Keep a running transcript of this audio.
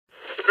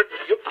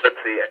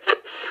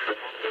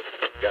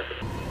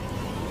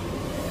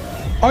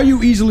Are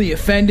you easily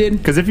offended?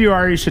 Because if you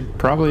are, you should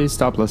probably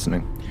stop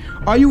listening.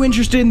 Are you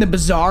interested in the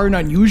bizarre and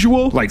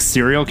unusual? Like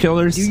serial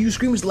killers? Do you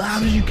scream as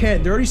loud as you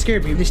can? They're already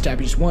scared me. They stab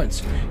you just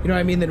once. You know what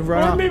I mean? Then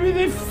run Or off. maybe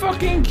they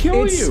fucking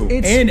kill you.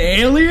 And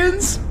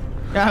aliens?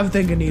 I'm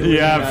thinking aliens.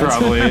 Yeah, guys.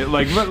 probably.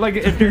 But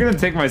if you're gonna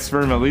take my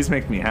sperm, at least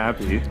make me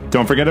happy.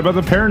 Don't forget about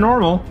the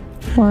paranormal.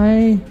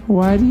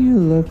 Why do you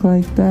look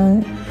like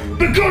that?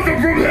 Because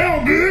I'm from hell,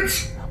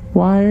 bitch!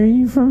 Why are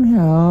you from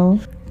hell?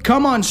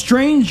 Come on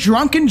strange,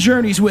 drunken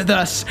journeys with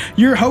us.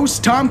 Your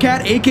host,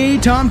 Tomcat, a.k.a.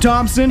 Tom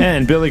Thompson.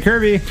 And Billy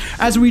Kirby.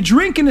 As we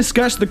drink and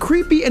discuss the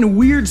creepy and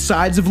weird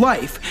sides of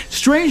life.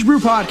 Strange Brew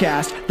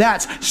Podcast.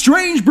 That's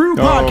Strange Brew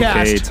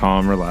Podcast. Okay,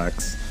 Tom,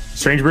 relax.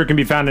 Strange Brew can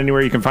be found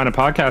anywhere you can find a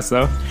podcast,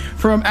 though.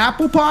 From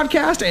Apple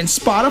Podcast and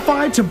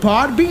Spotify to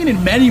Podbean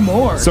and many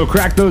more. So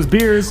crack those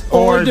beers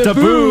or the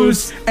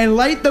booze and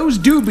light those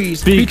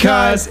doobies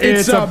because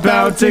it's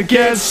about to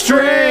get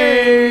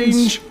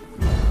strange.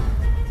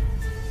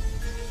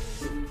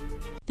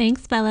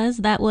 Thanks, fellas.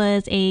 That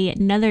was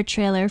another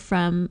trailer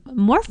from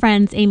more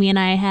friends Amy and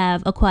I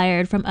have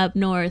acquired from up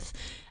north.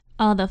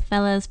 All the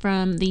fellas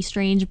from the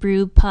Strange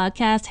Brew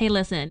podcast. Hey,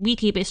 listen, we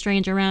keep it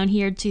strange around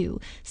here too.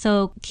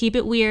 So keep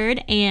it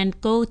weird and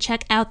go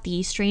check out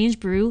the Strange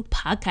Brew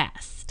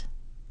podcast.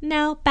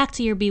 Now, back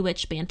to your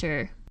bewitched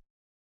banter.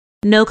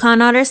 No con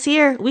artists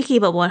here. We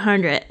keep it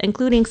 100,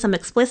 including some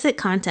explicit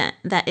content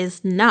that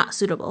is not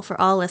suitable for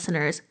all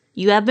listeners.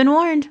 You have been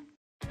warned.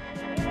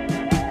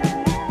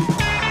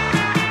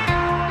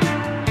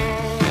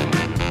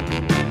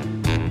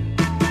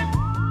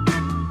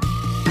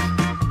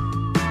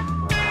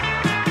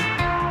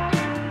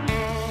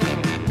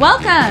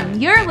 Welcome!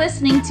 You're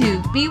listening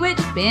to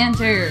Bewitched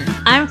Banter.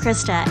 I'm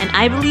Krista, and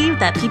I believe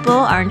that people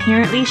are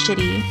inherently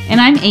shitty.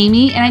 And I'm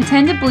Amy, and I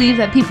tend to believe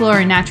that people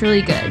are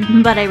naturally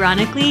good. But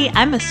ironically,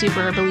 I'm a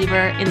super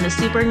believer in the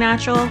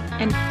supernatural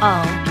and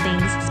all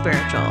things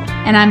spiritual.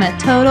 And I'm a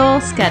total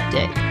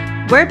skeptic.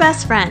 We're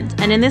best friends,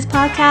 and in this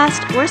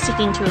podcast, we're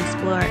seeking to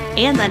explore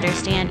and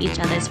understand each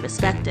other's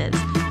perspectives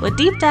with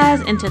deep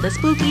dives into the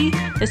spooky,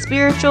 the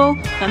spiritual,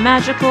 the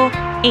magical,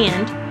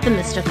 and the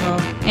mystical.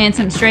 And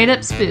some straight up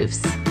spoofs.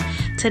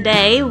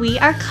 Today, we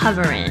are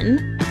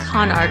covering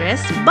con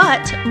artists,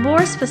 but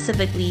more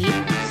specifically,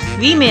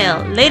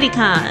 female lady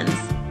cons.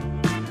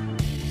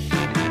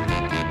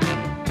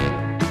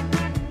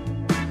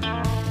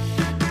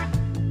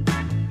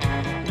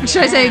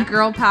 Should I say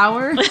girl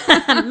power?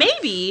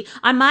 Maybe.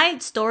 On my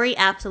story,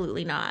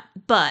 absolutely not.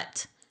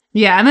 But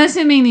yeah, I'm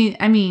assuming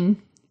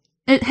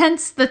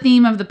hence the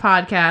theme of the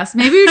podcast.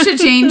 Maybe we should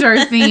change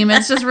our theme.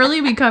 It's just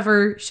really we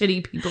cover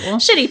shitty people.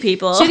 Shitty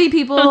people. Shitty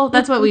people,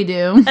 that's what we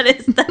do.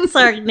 That's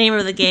our name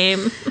of the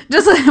game.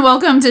 Just like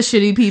welcome to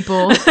shitty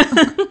people.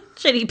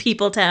 Shitty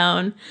people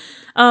town.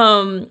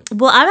 Well,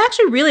 I'm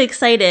actually really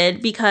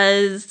excited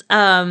because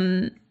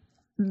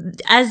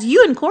as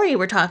you and Corey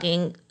were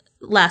talking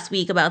last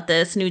week about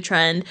this new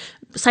trend,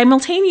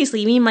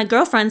 simultaneously me and my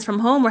girlfriends from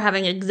home were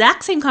having the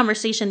exact same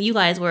conversation you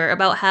guys were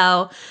about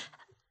how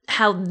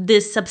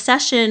this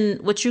obsession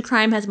with true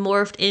crime has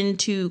morphed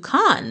into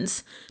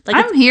cons. Like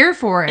I'm here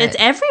for it. It's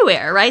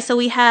everywhere, right? So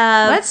we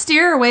have... Let's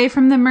steer away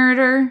from the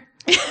murder.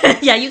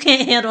 Yeah, you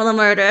can't handle the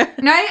murder.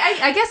 No,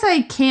 I guess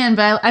I can,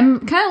 but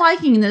I'm kind of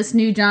liking this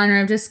new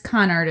genre of just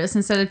con artists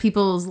instead of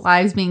people's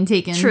lives being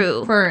taken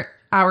for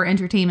our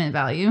entertainment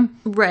value.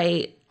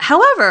 Right.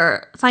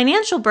 However,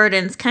 financial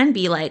burdens can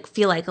be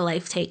feel like a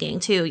life taking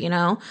too, you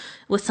know,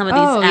 with some of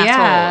these assholes.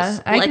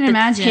 Yeah, I can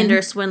imagine.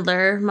 Tinder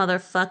swindler,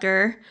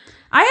 motherfucker.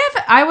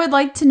 I would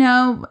like to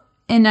know,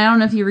 and I don't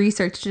know if you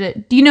researched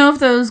it. Do you know if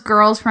those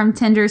girls from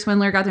Tinder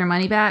Swindler got their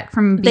money back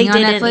from being on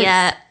Netflix? They didn't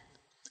yet.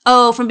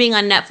 Oh, from being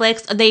on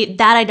Netflix?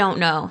 That I don't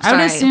know. Sorry. I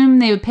would assume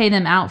they would pay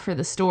them out for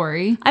the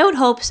story. I would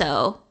hope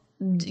so.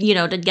 You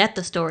know, to get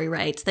the story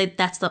rights.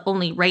 That's the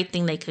only right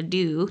thing they could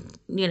do,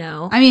 you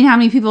know. I mean, how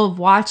many people have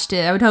watched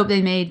it? I would hope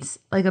they made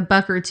like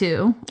 $1 or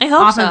 $2. I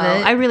hope off so. Of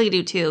it. I really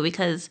do too,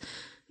 because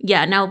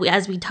yeah, now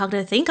as we talked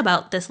to think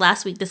about this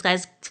last week, this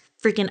guy's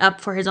freaking up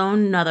for his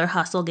own another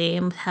hustle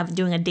game,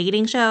 doing a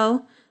dating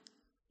show.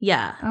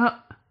 Yeah. Oh.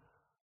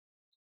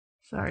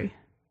 Sorry.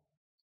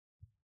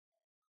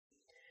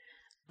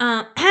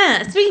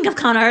 Speaking of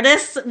con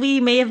artists, we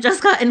may have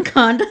just gotten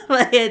conned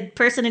by a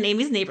person in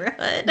Amy's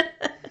neighborhood.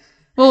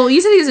 Well,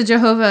 you said he was a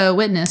Jehovah's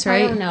Witness,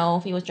 right? I don't know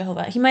if he was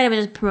Jehovah. He might have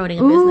been just promoting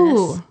a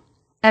business.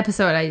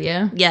 Episode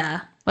idea.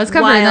 Yeah. Let's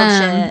cover Wild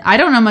them. shit. I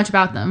don't know much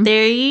about them.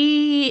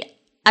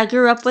 I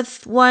grew up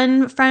with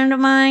one friend of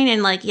mine,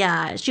 and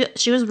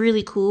she was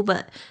really cool,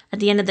 but at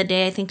the end of the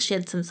day, I think she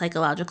had some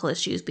psychological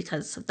issues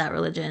because of that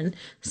religion.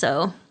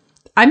 So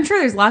I'm sure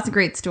there's lots of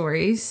great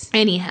stories.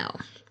 Anyhow,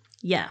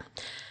 yeah.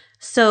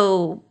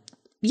 So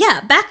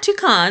yeah, back to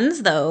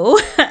cons though.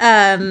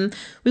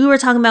 We were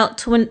talking about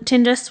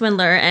Tinder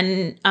Swindler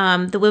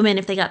and the women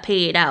if they got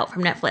paid out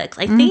from Netflix.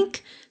 I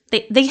think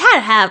they had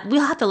to have.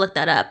 We'll have to look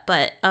that up,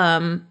 but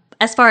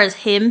as far as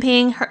him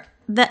paying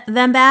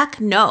them back,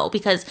 no,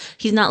 because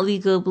he's not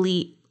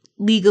legally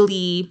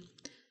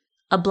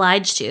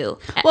obliged to.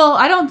 Well,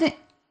 I don't think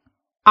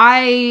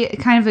I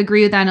kind of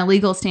agree with that in a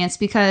legal stance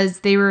because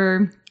they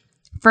were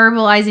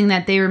verbalizing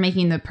that they were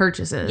making the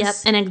purchases. Yep,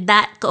 and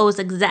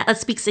that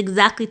speaks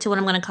exactly to what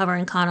I'm going to cover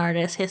in con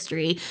artist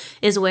history,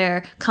 is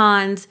where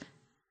cons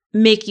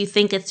make you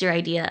think it's your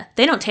idea.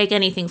 They don't take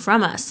anything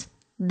from us.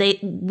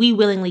 We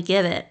willingly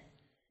give it.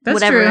 That's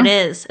whatever true. It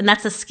is. And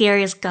that's the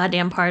scariest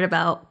goddamn part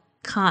about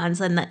cons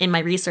in my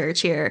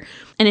research here.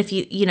 And if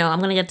you know, I'm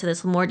going to get to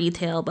this in more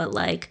detail, but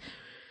like,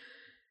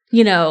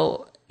 you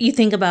know, you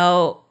think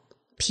about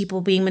people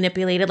being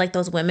manipulated, like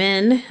those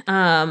women,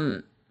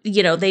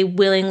 you know, they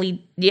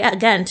willingly,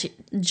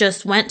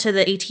 just went to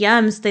the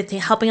ATMs, they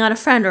helping out a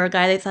friend or a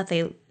guy they thought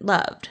they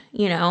loved,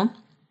 you know?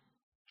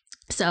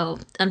 So,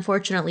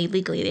 unfortunately,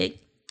 legally,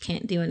 they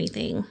can't do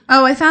anything.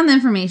 Oh, I found the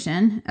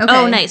information. Okay.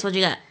 Oh, nice. What'd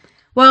you got?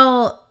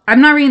 Well, I'm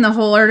not reading the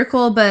whole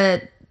article,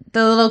 but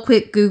the little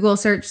quick Google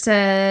search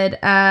said,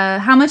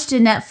 how much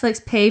did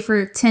Netflix pay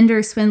for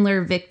Tinder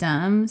swindler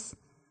victims?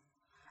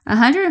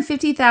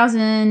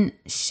 150,000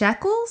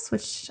 shekels,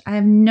 which I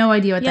have no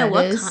idea what that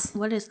is.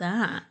 What is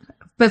that?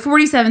 But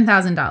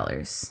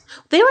 $47,000.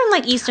 They were in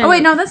like Eastern. Oh,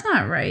 wait, no, that's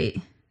not right.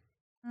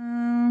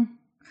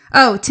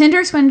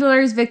 Tinder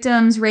swindlers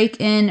victims rake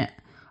in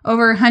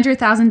over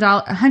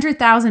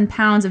 100,000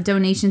 pounds of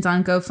donations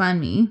on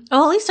GoFundMe.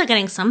 Oh, at least they're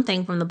getting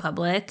something from the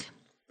public.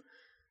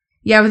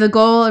 Yeah, with a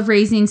goal of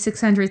raising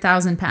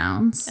 600,000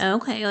 pounds.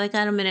 Okay, I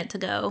got a minute to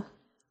go.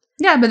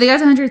 Yeah, but they got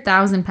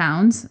 100,000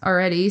 pounds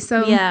already,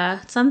 so...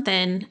 Yeah,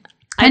 something.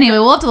 Anyway,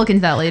 we'll have to look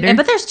into that later. Yeah,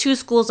 but there's two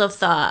schools of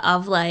thought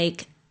of,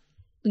 like,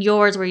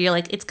 yours where you're,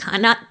 like, it's kind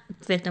of not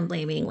victim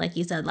blaming, like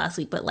you said last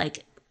week, but,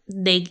 like,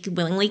 they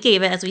willingly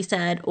gave it, as we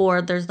said,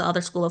 or there's the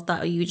other school of thought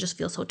where you just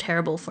feel so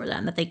terrible for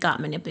them that they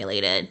got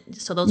manipulated.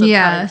 So those are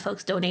probably the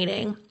folks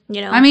donating, you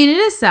know? I mean, it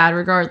is sad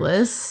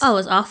regardless. Oh,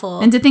 it's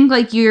awful. And to think,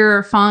 like,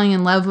 you're falling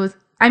in love with...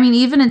 I mean,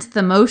 even it's the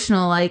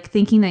emotional, like,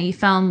 thinking that you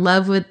fell in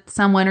love with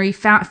someone or you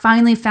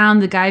finally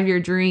found the guy of your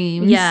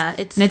dreams. Yeah.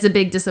 And it's a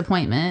big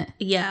disappointment.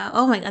 Yeah.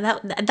 Oh, my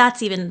God.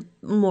 That's even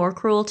more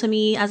cruel to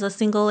me as a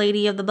single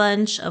lady of the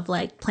bunch of,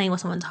 like, playing with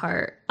someone's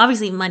heart.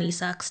 Obviously, money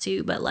sucks,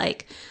 too, but,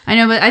 like... I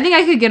know, but I think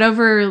I could get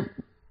over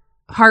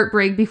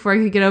heartbreak before I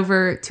could get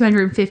over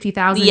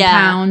 250,000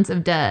 pounds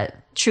of debt.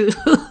 True.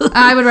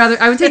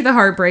 I would take the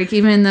heartbreak,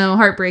 even though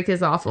heartbreak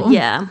is awful.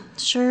 Yeah.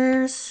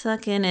 Sure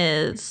sucking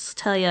is.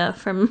 Tell ya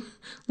from...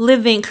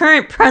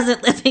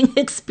 present living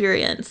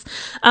experience.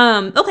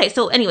 Okay,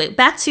 so anyway,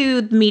 back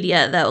to the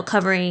media though,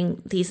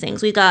 covering these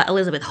things. We got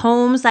Elizabeth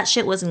Holmes. That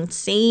shit was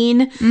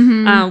insane.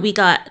 Mm-hmm. We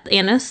got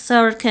Anna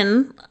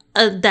Sorokin,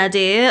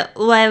 Daddy,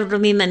 why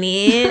me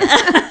money?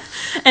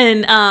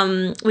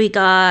 And we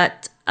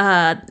got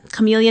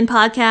Chameleon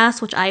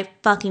podcast, which I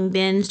fucking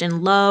binged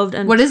and loved.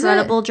 What is it?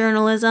 Incredible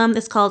journalism.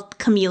 It's called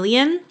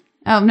Chameleon.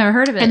 Oh, I've never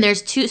heard of it. And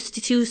there's two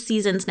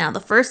seasons now. The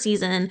first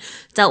season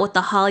dealt with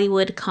the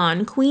Hollywood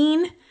con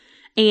queen,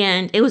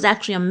 and it was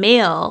actually a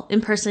male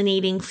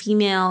impersonating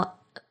female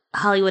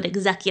Hollywood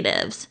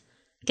executives,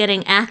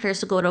 getting actors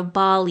to go to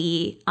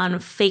Bali on a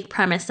fake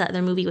premise that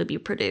their movie would be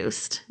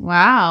produced.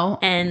 Wow.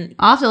 And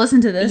I'll have to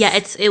listen to this. Yeah,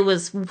 it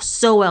was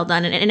so well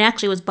done. And it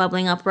actually was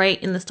bubbling up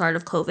right in the start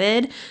of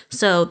COVID.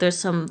 So there's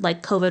some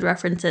like COVID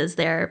references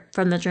there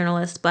from the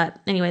journalist. But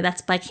anyway,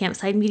 that's by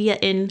Campside Media.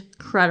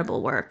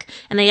 Incredible work.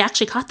 And they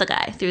actually caught the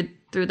guy through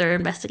their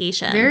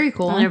investigation. Very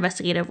cool. Their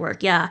investigative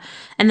work, yeah.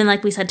 And then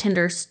like we said,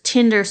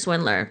 Tinder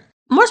swindler.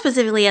 More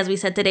specifically, as we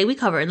said today, we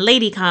covered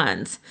lady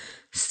cons.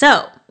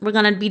 So we're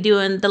going to be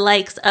doing the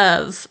likes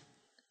of,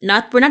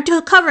 we're not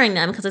covering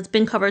them because it's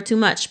been covered too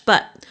much,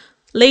 but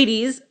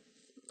ladies,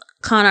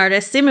 con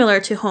artists similar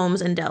to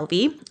Holmes and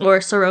Delvey, or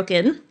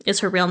Sorokin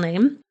is her real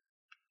name.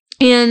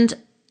 And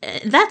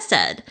that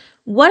said,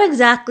 what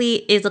exactly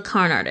is a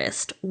con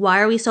artist? Why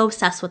are we so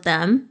obsessed with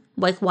them?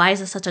 Like, why is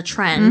this such a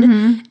trend?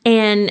 Mm-hmm.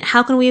 And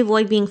how can we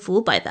avoid being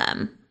fooled by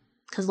them?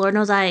 Because Lord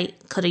knows I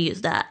could have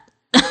used that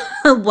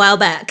a while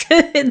back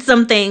in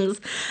some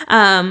things.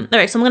 All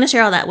right, so I'm going to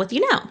share all that with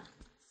you now.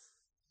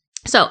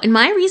 So in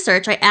my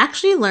research, I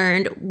actually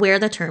learned where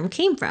the term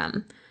came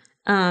from.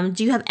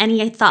 Do you have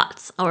any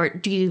thoughts, or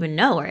do you even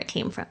know where it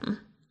came from?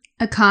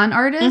 A con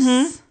artist?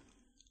 Mm-hmm.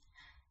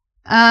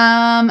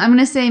 I'm going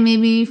to say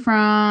maybe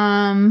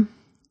from,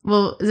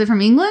 is it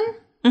from England?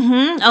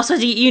 Mm-hmm. Also,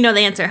 you know the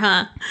answer,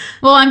 huh?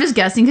 Well, I'm just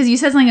guessing because you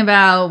said something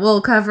about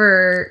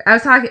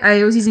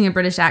I was using a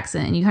British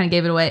accent and you kind of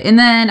gave it away. And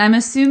then I'm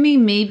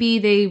assuming maybe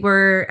they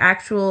were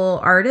actual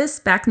artists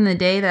back in the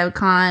day that would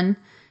con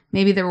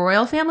maybe the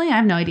royal family. I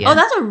have no idea. Oh,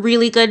 that's a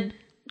really good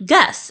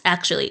guess,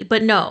 actually.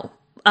 But no,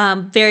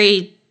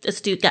 very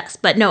astute guess.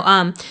 But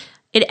no,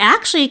 it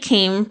actually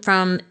came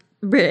from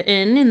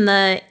Britain in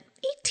the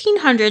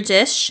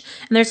 1800s-ish,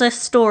 and there's a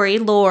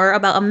lore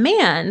about a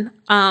man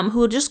who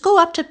would just go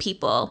up to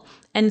people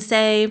and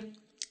say,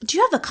 do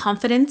you have the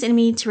confidence in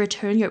me to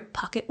return your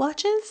pocket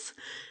watches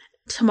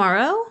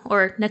tomorrow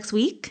or next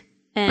week?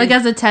 And like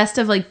as a test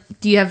of like,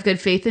 do you have good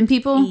faith in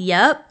people?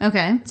 Yep.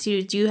 Okay.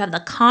 So do you have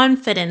the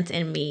confidence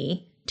in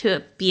me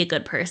to be a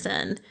good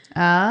person.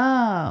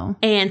 Oh.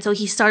 And so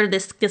he started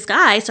this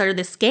guy started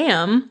this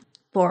scam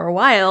for a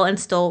while and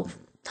stole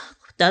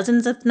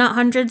dozens, if not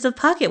hundreds, of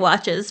pocket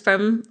watches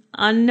from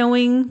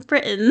unknowing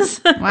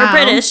Britons or Wow.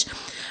 British.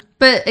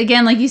 But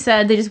again, like you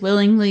said, they just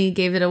willingly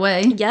gave it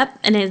away. Yep,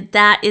 and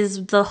that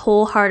is the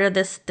whole heart of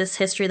this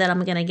history that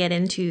I'm going to get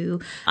into.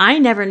 I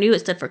never knew it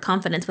stood for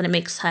confidence, but it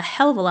makes a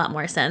hell of a lot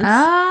more sense.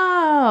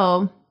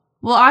 Oh.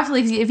 Well,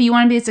 obviously, if you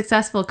want to be a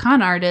successful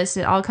con artist,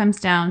 it all comes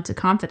down to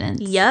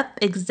confidence. Yep,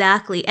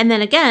 exactly. And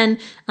then again,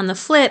 on the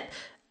flip,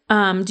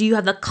 do you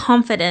have the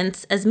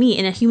confidence as me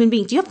in a human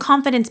being? Do you have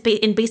confidence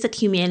in basic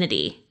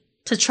humanity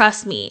to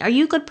trust me? Are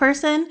you a good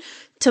person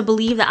to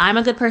believe that I'm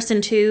a good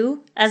person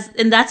too?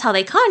 And that's how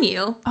they con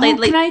you. Oh,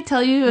 can I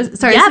tell you?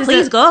 Sorry. Yeah,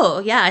 please go.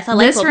 Yeah, I thought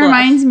this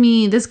reminds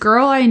me, this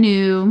girl I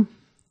knew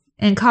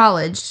in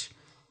college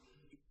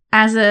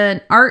as an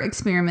art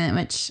experiment,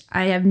 which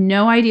I have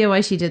no idea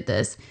why she did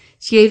this.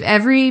 She gave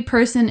every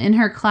person in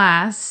her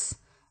class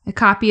a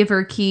copy of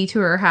her key to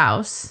her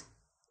house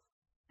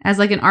as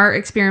like an art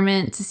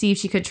experiment to see if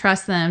she could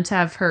trust them to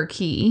have her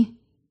key.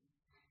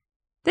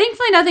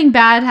 Thankfully, nothing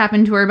bad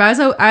happened to her, but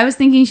I was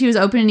thinking she was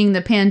opening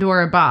the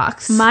Pandora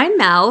box. My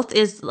mouth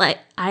is like,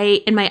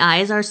 and my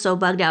eyes are so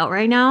bugged out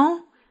right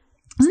now.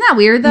 Isn't that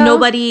weird, though?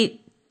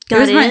 Nobody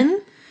got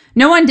in.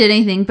 No one did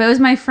anything, but it was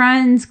my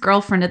friend's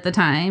girlfriend at the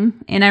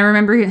time. And I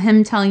remember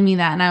him telling me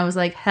that, and I was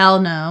like, hell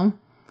no.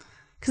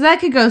 Because that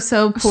could go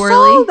so poorly.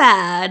 So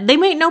bad. They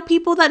might know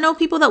people that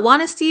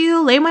want to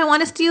steal. They might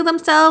want to steal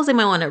themselves. They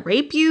might want to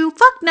rape you.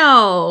 Fuck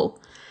no.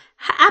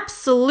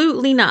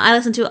 Absolutely not. I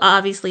listen to,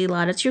 obviously, a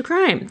lot of true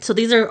crime. So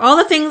these are all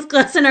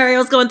the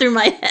scenarios going through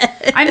my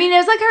head. I mean, it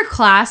was like her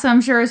class, so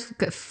I'm sure it's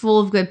full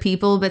of good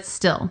people, but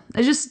still.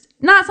 It's just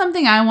not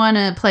something I want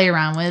to play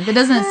around with. It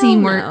doesn't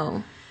seem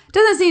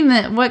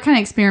that, what kind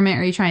of experiment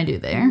are you trying to do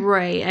there?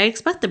 Right. I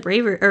respect the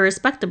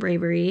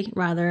bravery,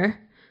 rather.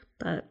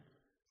 But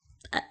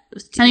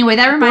anyway,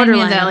 that reminded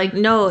me of that, like,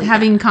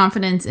 having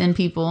confidence in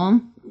people.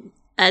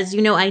 As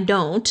you know, I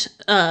don't,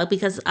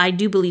 because I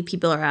do believe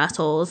people are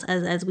assholes,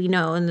 as we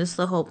know, and this is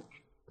the whole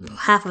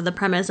half of the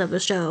premise of the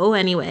show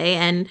anyway.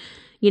 And,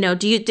 you know, by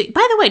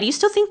the way, do you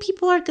still think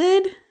people are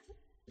good,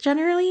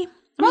 generally?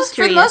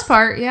 For the most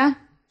part, yeah.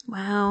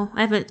 Wow,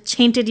 I haven't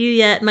tainted you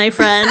yet, my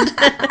friend.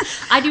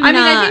 I mean,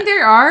 I think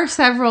there are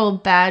several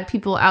bad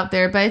people out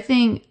there, but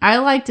I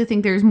like to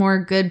think there's more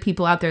good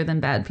people out there than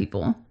bad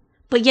people.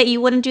 But yet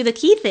you wouldn't do the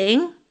key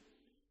thing.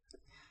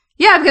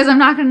 Yeah, because I'm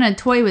not going to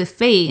toy with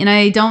fate, and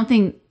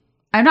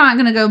I'm not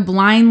going to go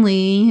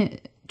blindly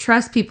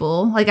trust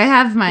people. Like,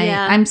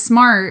 I'm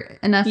smart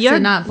enough to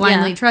not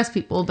blindly trust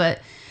people,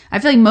 but I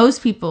feel like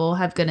most people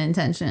have good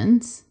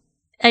intentions.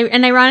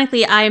 And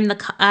ironically, I'm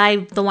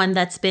the one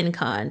that's been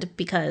conned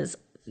because,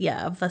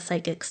 of the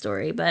psychic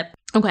story. But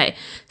okay,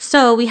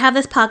 so we have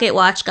this pocket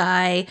watch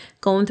guy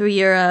going through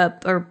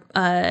Europe or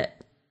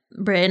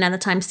Britain at the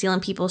time,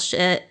 stealing people's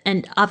shit,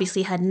 and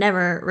obviously had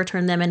never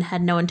returned them and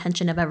had no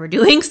intention of ever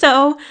doing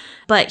so.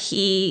 But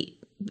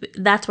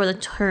that's where the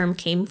term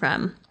came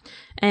from.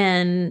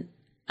 And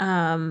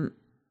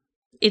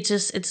it's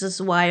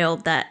just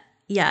wild that,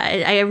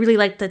 I really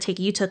like the take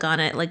you took on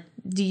it. Like,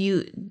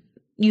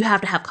 you have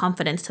to have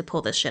confidence to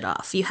pull this shit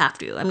off. You have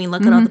to. I mean,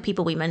 look at all the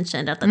people we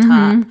mentioned at the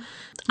top.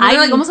 They're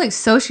like almost like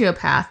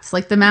sociopaths,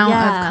 like the amount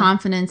of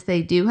confidence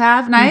they do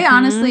have. And I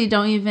honestly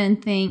don't even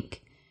think,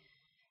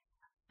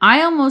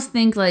 I almost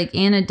think like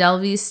Anna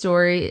Delvey's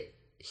story,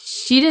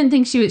 she didn't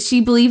think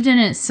she believed in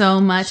it so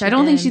much. I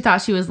don't think she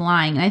thought she was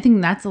lying. And I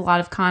think that's a lot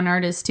of con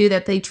artists too,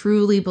 that they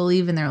truly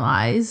believe in their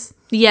lies.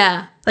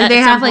 Yeah. Like they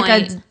have like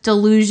a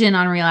delusion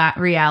on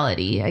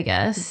reality, I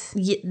guess.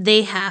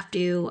 They have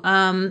to.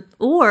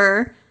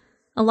 Or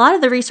a lot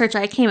of the research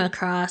I came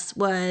across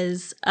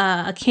was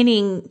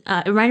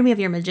it reminded me of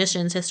your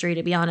magician's history,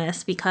 to be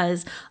honest,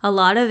 because a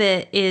lot of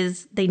it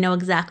is they know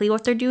exactly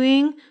what they're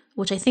doing,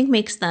 which I think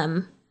makes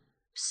them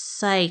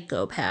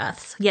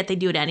psychopaths, yet they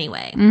do it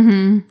anyway.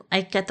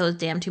 I get those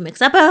damn two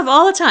mixed up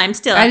all the time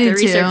still after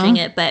researching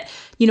it. But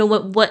you know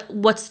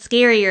what's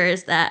scarier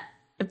is that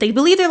if they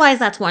believe their lies,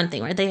 that's one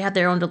thing, right? They have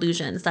their own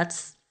delusions.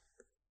 That's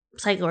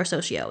psycho or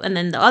socio. And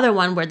then the other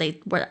one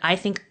where I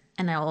think,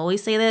 and I'll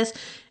always say this,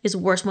 is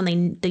worse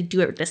when they do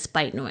it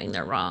despite knowing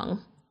they're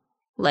wrong.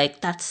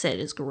 Like, that's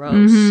it. It's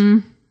gross.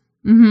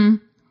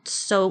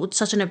 So it's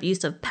such an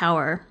abuse of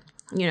power,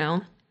 you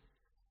know?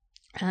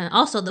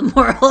 Also, the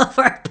moral of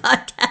our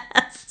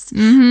podcast,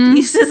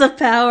 uses of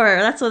power.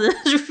 That's what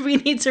we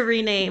need to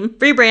rename.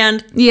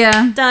 Rebrand.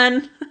 Yeah.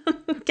 Done.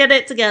 Get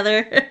it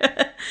together.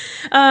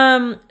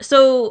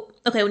 So,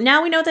 okay,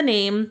 now we know the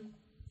name.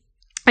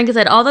 Like I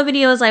said, all the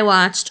videos I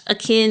watched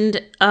akin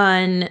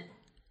on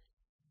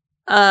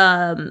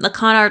the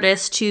con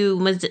artists to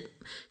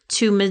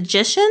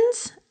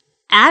magicians,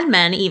 ad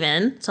men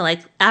even, so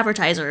like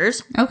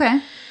advertisers.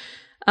 Okay.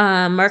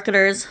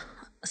 Marketers,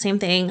 same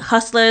thing.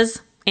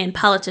 Hustlers and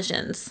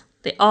politicians.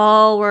 They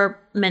all were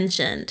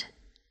mentioned.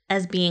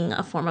 as being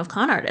a form of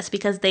con artist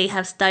because they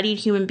have studied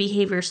human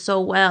behavior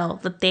so well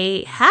that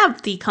they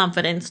have the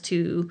confidence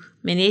to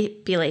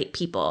manipulate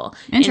people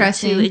into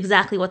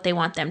exactly what they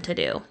want them to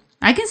do.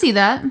 I can see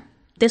that.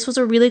 This was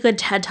a really good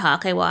TED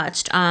Talk I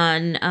watched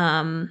on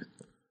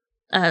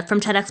from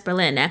TEDx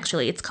Berlin,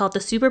 actually. It's called The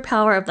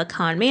Superpower of the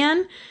Con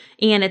Man,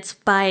 and it's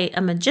by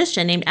a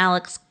magician named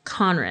Alex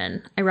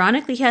Conran.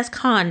 Ironically, he has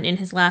con in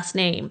his last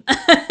name.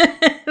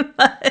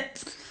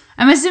 But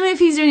I'm assuming if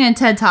he's doing a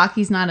TED Talk,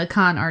 he's not a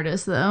con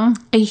artist, though.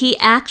 he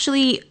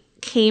actually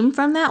came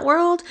from that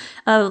world.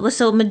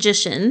 So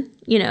magician,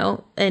 you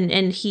know,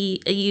 and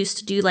he used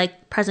to do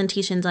like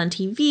presentations on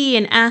TV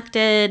and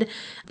acted.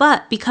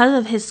 But because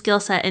of his skill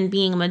set in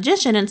being a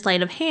magician and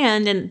sleight of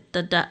hand and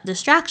the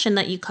distraction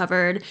that you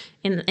covered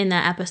in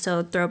that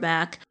episode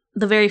throwback,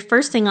 the very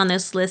first thing on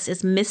this list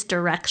is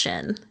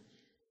misdirection.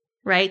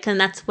 Right? And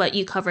that's what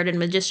you covered in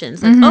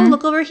magicians. Like, oh,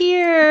 look over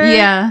here.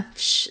 Yeah.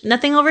 Shh,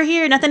 nothing over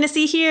here. Nothing to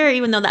see here,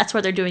 even though that's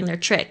where they're doing their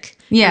trick.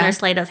 Yeah. And their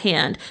sleight of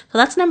hand. So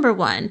that's number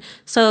one.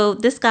 So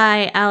this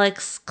guy,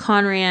 Alex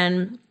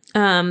Conran,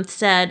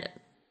 said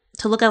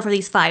to look out for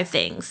these 5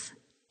 things.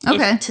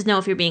 Okay. To know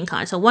if you're being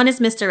conned. So one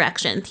is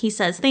misdirection. He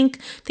says,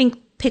 think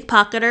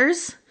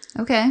pickpocketers.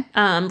 Okay.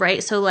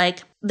 Right? So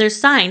like there's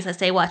signs that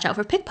say watch out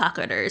for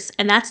pickpocketers.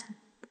 And that's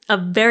a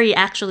very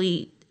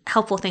actually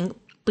helpful thing,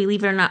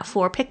 believe it or not,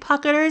 for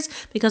pickpocketers,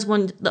 because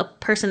when the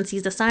person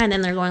sees the sign,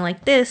 then they're going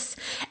like this,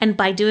 and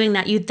by doing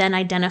that, you then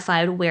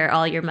identified where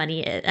all your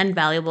money is and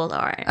valuables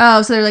are.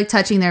 Oh, so they're like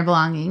touching their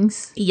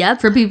belongings. Yep.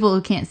 For people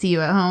who can't see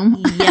you at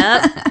home.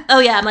 Yep. Oh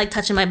yeah, I'm like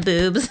touching my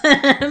boobs.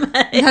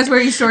 That's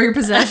where you store your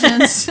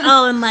possessions.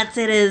 Oh, and that's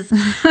it is.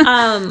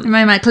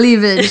 My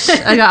cleavage.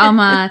 I got all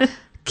my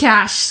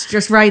cash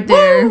just right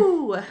there.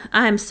 Woo!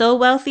 I'm so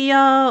wealthy,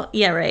 y'all.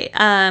 Yeah, right.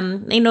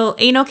 Ain't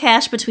no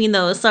cash between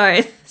those.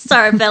 Sorry,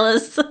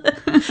 fellas.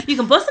 You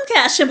can put some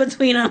cash in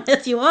between them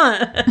if you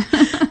want.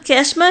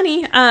 Cash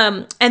money.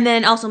 And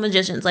then also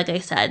magicians, like I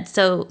said.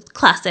 So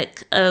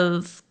classic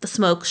of the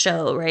smoke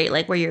show, right?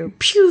 Like where you're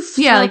poof.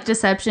 Yeah, like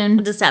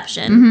deception.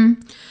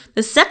 Deception.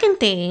 The second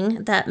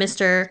thing that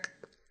Mr.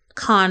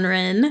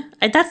 Conran,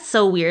 that's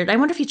so weird. I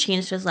wonder if he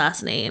changed his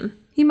last name.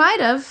 He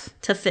might have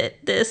to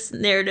fit this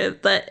narrative,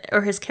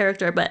 or his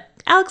character. But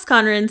Alex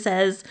Conran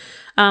says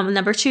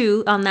number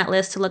 2 on that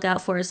list to look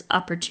out for is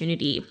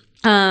opportunity.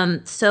 Or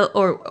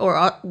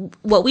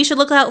what we should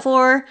look out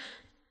for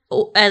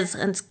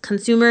as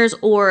consumers,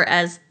 or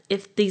as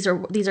if these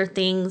are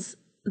things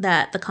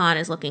that the con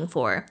is looking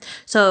for.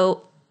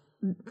 So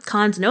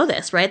cons know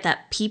this, right?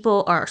 That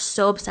people are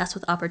so obsessed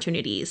with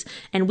opportunities,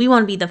 and we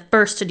want to be the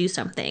first to do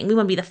something. We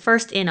want to be the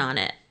first in on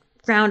it.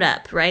 Ground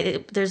up,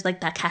 right? There's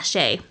like that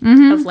cachet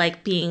of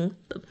like being,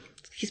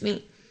 excuse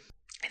me,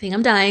 I think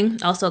I'm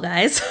dying. Also,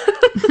 guys,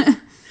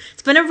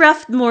 it's been a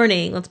rough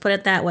morning. Let's put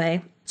it that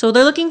way. So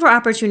they're looking for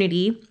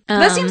opportunity.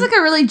 That seems like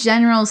a really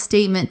general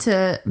statement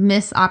to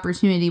miss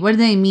opportunity. What do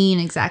they mean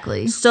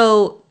exactly?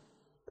 So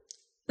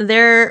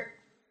they're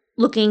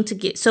looking to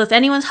get, so if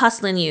anyone's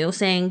hustling you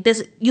saying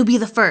this, you'll be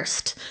the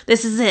first,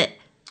 this is it.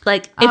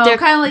 Like if they're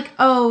kind of like,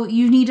 oh,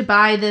 you need to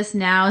buy this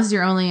now is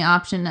your only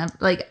option of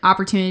like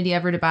opportunity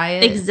ever to buy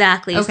it.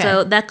 Exactly. Okay.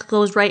 So that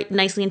goes right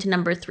nicely into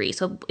number 3.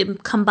 So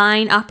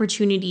combine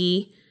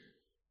opportunity,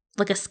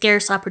 like a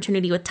scarce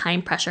opportunity, with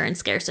time pressure and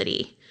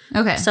scarcity.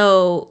 Okay.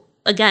 So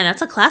again,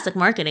 that's a classic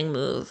marketing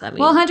move. I mean,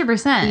 well,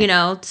 100%. You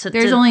know,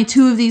 there's only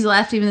 2 of these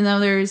left, even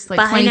though there's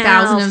like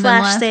 20,000 of them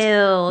flash left.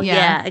 Sale.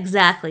 Yeah,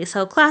 exactly.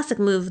 So classic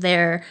move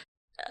there.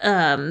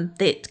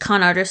 The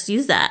con artists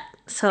use that.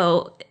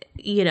 So,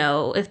 you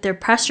know, if they're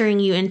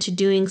pressuring you into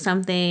doing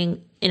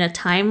something in a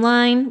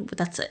timeline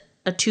that's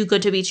a too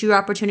good to be true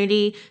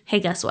opportunity, hey,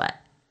 guess what?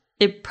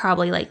 It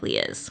probably likely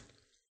is.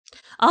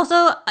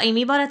 Also,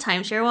 Amy bought a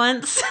timeshare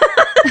once.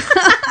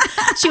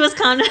 She was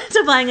conned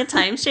into buying a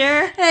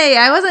timeshare. Hey,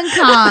 I wasn't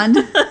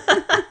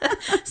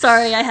conned.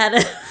 Sorry, I had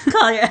to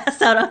call your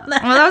ass out on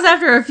that. Well, that was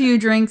after a few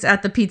drinks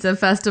at the pizza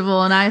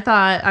festival, and I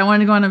thought I wanted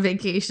to go on a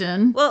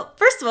vacation. Well,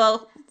 first of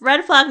all,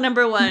 red flag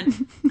number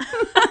 1.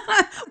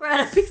 We're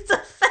at a pizza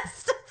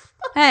festival.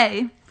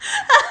 Hey.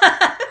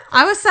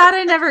 I was sad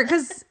I never,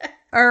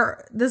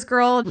 or this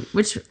girl,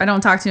 which I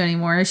don't talk to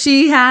anymore,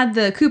 she had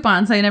the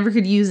coupon, so I never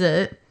could use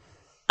it.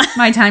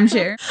 My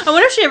timeshare. I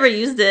wonder if she ever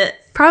used it.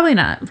 Probably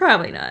not.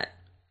 Probably not.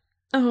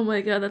 Oh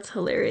my god, that's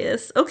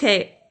hilarious.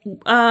 Okay.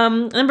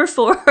 Number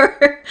 4,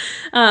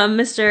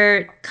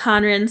 Mr.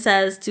 Conran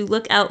says to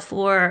look out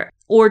for,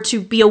 or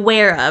to be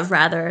aware of,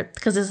 rather,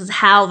 because this is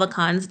how the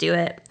cons do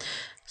it.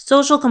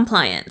 Social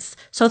compliance.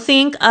 So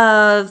think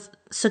of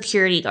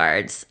security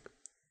guards.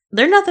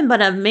 They're nothing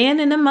but a man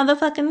in a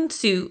motherfucking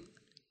suit,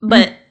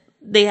 but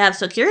they have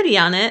security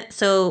on it,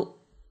 so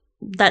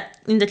that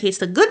indicates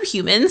the good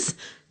humans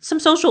some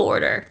social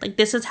order. Like,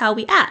 this is how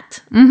we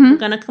act. We're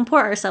going to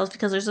comport ourselves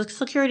because there's a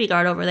security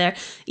guard over there,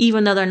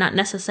 even though they're not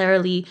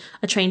necessarily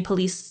a trained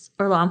police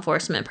or law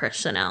enforcement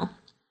personnel.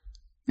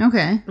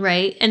 Okay.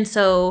 Right? And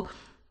so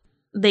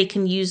they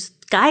can use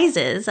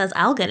guises, as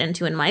I'll get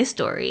into in my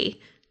story,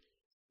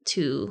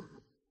 to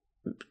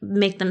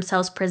make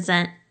themselves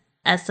present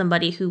as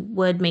somebody who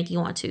would make you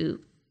want to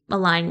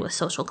align with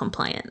social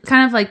compliance.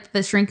 Kind of like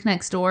The Shrink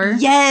Next Door.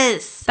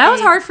 Yes. That was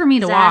hard for me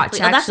to watch, Oh,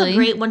 that's a actually.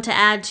 great one to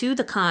add to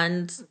the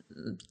cons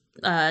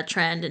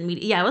trend and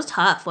media. Yeah, it was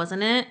tough,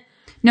 wasn't it?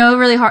 No, it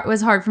really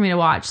was hard for me to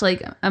watch.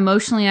 Like,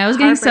 emotionally, I was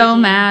getting so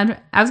mad.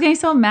 I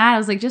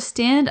was like, just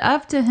stand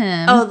up to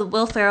him. Oh, the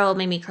Will Ferrell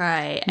made me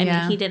cry. I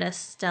mean, he did a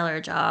stellar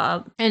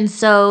job. And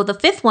so the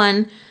fifth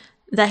one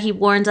that he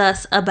warns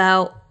us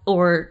about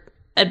or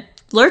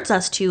alerts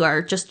us to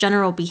are just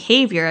general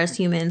behavior as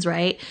humans,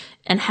 right?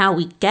 And how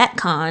we get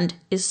conned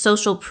is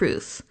social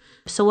proof.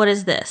 So what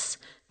is this?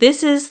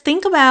 This is,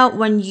 think about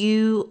when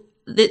you're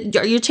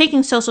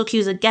taking social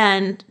cues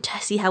again to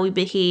see how we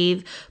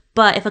behave.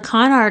 But if a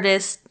con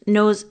artist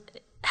knows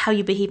how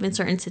you behave in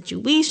certain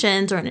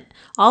situations, or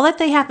all that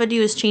they have to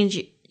do is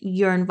change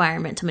your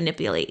environment to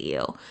manipulate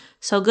you.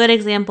 So a good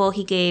example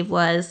he gave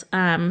was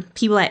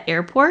people at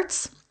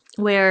airports,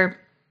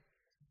 where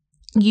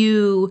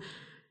you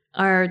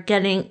are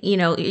getting,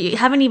 you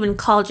haven't even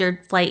called your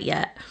flight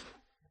yet,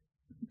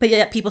 but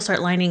yet people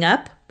start lining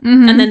up,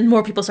 and then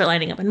more people start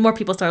lining up, and more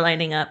people start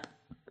lining up.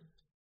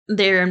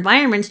 Their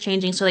environment's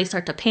changing, so they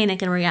start to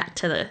panic and react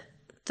to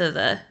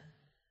the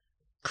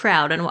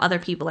crowd and what other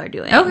people are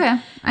doing. Okay,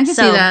 I can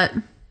see that.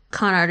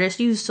 Con artists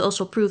use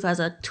social proof as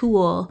a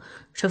tool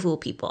to fool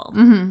people.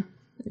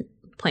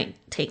 Point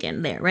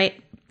taken there,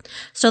 right?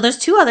 So there's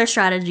two other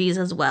strategies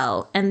as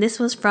well, and this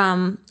was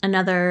from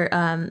another.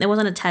 It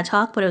wasn't a TED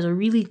Talk, but it was a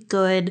really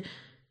good,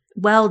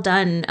 well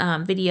done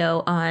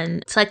video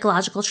on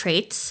psychological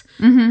traits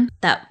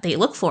that they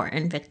look for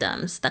in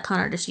victims, that con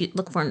artists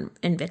look for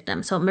in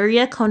victims. So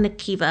Maria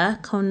Konnikova,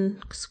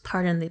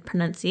 pardon the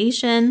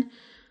pronunciation,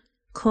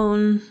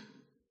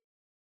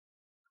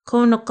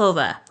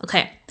 Konnikova.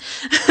 Okay.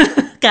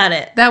 Got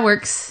it. That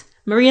works.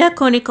 Maria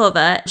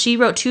Konnikova, she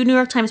wrote 2 New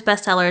York Times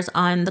bestsellers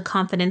on the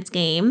confidence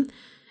game,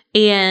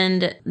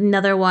 and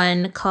another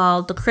one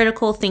called The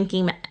Critical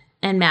Thinking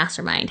and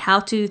Mastermind,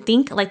 How to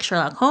Think Like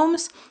Sherlock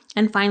Holmes,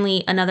 and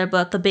finally another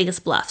book, The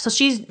Biggest Bluff. So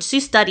she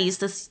studies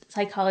this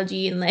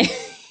psychology, and like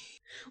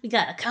we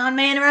got a con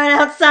man right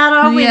outside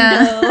our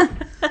window.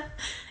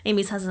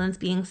 Amy's husband's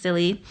being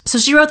silly. So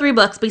she wrote 3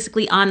 books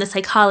basically on the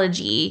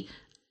psychology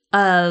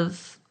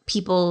of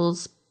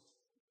people's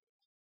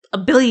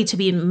ability to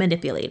be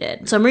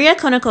manipulated. So Maria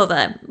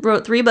Konnikova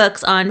wrote 3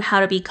 books on how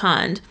to be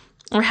conned,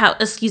 or how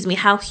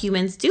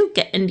humans do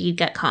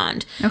get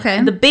conned.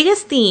 Okay. The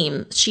biggest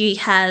theme she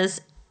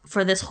has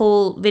for this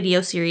whole video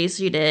series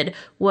she did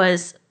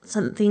was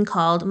something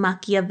called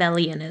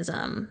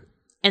Machiavellianism.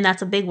 And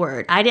that's a big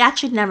word. I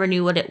actually never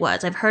knew what it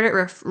was. I've heard it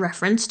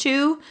referenced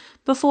to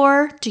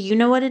before. Do you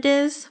know what it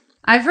is?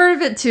 I've heard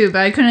of it too, but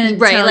I couldn't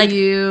tell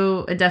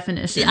you a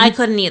definition. I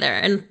couldn't either,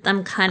 and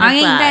I'm kind of glad. I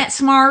ain't that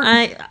smart.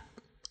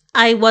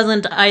 I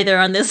wasn't either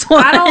on this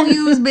one. I don't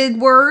use big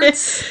words.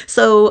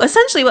 So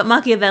essentially what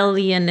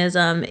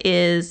Machiavellianism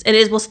is,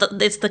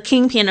 it's the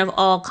kingpin of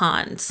all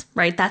cons,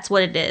 right? That's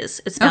what it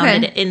is. It's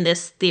founded in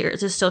this theory,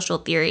 this social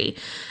theory.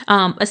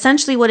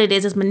 Essentially what it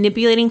is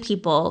manipulating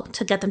people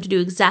to get them to do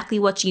exactly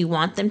what you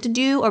want them to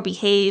do, or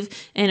behave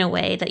in a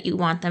way that you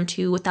want them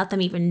to without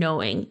them even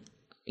knowing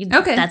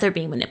that they're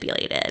being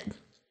manipulated.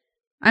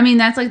 I mean,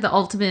 that's like the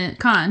ultimate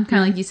con,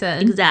 kind of like you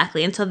said.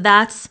 Exactly. And so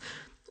that's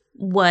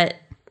what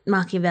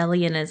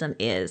Machiavellianism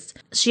is.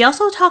 She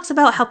also talks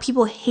about how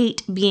people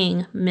hate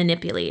being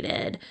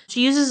manipulated.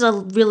 She uses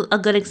a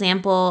good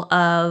example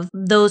of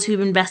those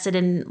who've invested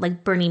in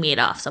like Bernie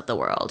Madoffs of the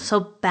world.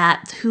 So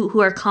who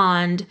are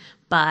conned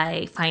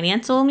by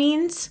financial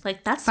means.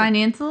 Like that's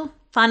financial.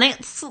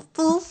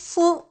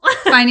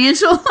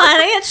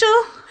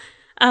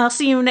 I'll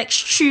see you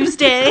next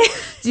Tuesday.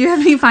 Do you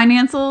have any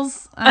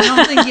financials? I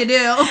don't think you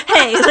do.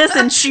 Hey,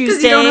 listen, Tuesday.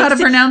 Because you don't know how to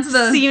pronounce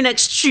the. See you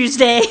next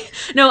Tuesday.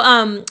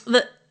 No,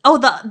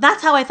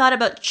 that's how I thought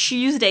about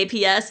Tuesday.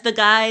 P.S. The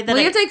guy that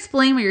you have to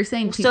explain what you're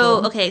saying.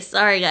 People. So okay,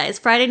 sorry guys.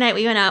 Friday night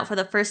we went out for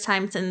the first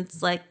time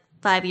since like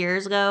 5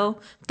 years ago.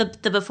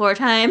 The before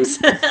times.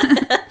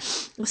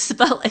 It's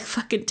about like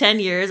fucking 10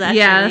 years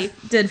actually. Yeah,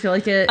 did feel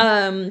like it.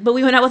 But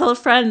we went out with old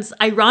friends.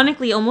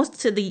 Ironically, almost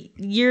to the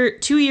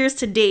 2 years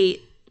to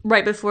date.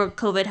 Right before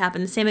COVID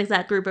happened, the same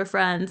exact group of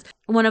friends.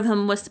 One of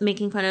them was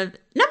calling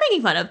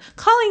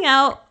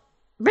out,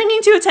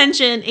 bringing to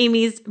attention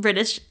Amy's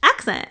British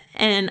accent.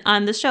 And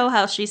on the show,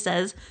 how she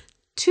says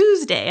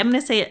Tuesday. I'm going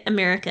to say it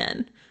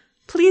American.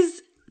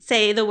 Please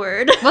say the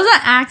word. Well,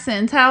 that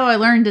accent's how I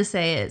learned to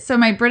say it. So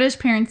my British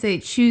parents say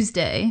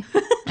Tuesday,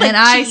 and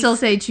I still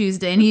say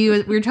Tuesday. And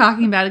we were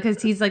talking about it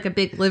because he's like a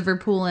big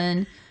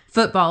Liverpoolian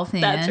football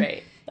fan. That's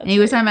right. And he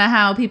was talking about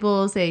how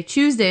people say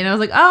Tuesday, and I was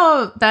like,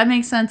 "Oh, that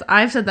makes sense.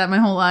 I've said that my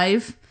whole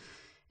life."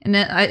 And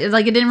it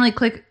didn't really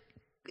click.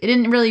 It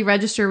didn't really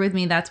register with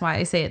me. That's why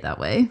I say it that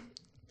way.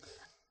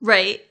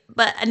 Right.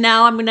 But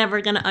now I'm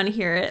never going to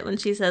unhear it when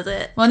she says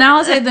it. Well, now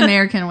I'll say it the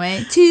American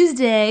way.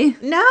 Tuesday.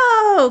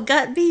 No,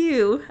 gut be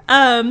you.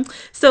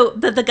 So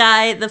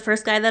the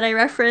first guy that I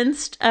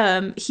referenced,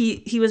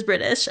 he was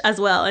British as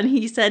well, and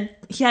he said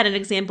he had an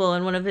example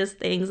in one of his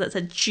things that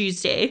said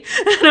Tuesday,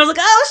 and I was like,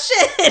 oh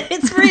shit,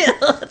 it's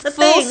real, it's a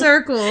Full thing.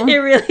 circle. It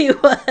really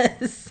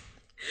was.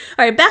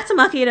 All right, back to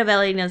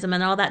Machiavellianism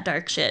and all that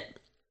dark shit.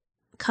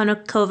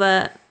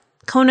 Konikova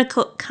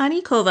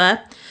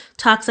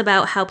talks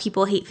about how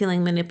people hate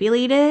feeling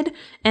manipulated,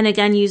 and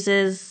again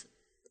uses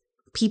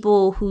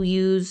people who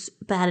use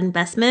bad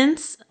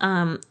investments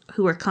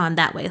who were conned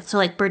that way. So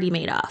like Bernie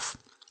Madoff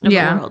of the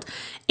world.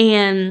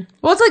 And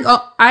well, it's like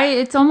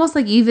it's almost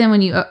like even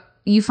when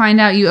you find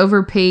out you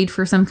overpaid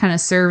for some kind of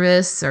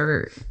service,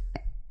 or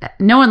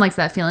no one likes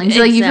that feeling.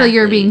 So like you feel like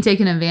you're being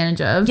taken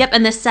advantage of. Yep.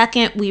 And the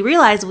second we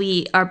realize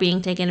we are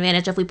being taken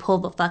advantage of, we pull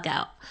the fuck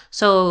out.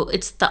 So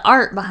it's the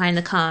art behind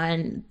the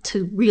con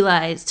to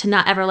realize to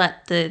not ever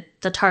let the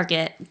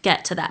target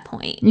get to that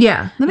point.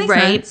 Yeah, that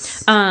makes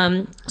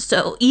sense.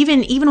 So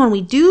even when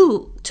we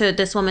do, to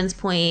this woman's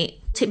point,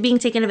 being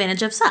taken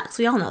advantage of sucks.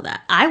 We all know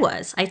that.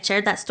 I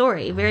shared that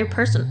story. Very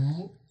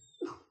personal.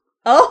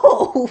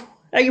 Oh,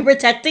 are you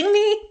protecting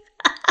me?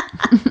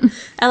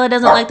 Ella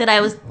doesn't like that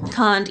I was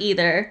conned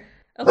either.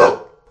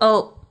 Okay.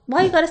 Oh,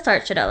 why you gotta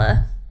start,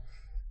 Shadella?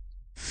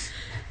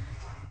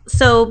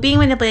 So being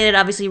manipulated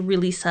obviously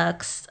really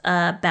sucks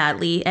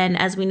badly. And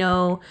as we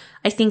know,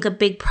 I think a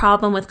big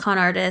problem with con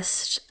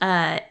artists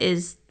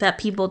is that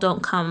people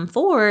don't come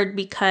forward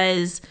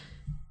because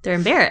they're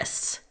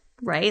embarrassed,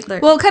 right?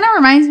 Well, it kind of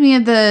reminds me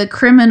of the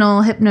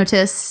criminal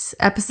hypnotist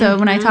episode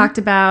when I talked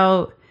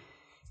about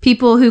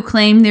people who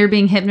claim they're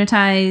being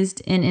hypnotized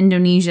in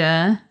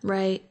Indonesia.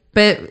 Right.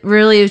 But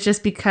really it was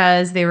just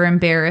because they were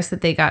embarrassed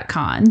that they got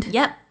conned.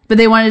 Yep. But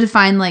they wanted to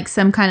find like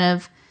some kind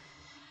of,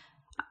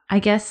 I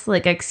guess,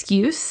 like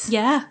excuse.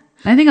 Yeah.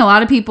 I think a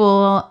lot of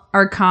people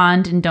are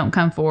conned and don't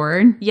come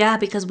forward. Yeah,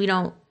 because we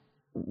don't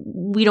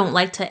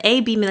like to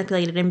A, be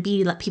manipulated, and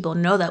B, let people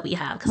know that we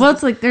have. Well,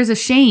 it's like there's a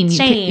shame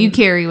you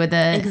carry with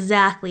it.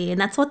 Exactly. And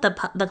that's what the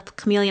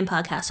Chameleon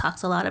podcast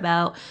talks a lot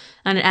about.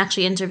 And it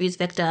actually interviews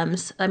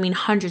victims. I mean,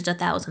 hundreds of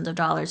thousands of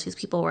dollars these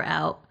people were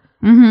out.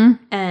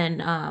 Mm-hmm.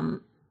 And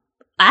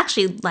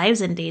actually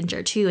lives in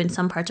danger too in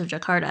some parts of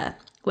Jakarta,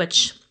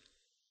 which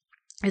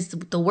is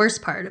the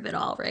worst part of it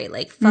all, right?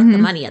 Like, fuck the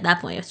money at that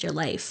point. It's your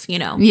life, you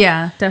know?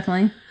 Yeah,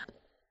 definitely.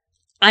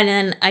 And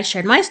then I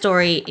shared my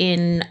story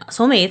in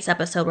Soulmates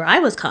episode where I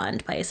was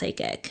conned by a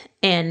psychic.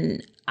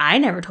 And I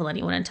never told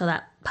anyone until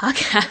that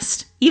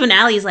podcast. Even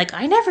Allie's like,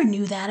 I never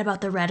knew that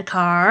about the red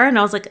car. And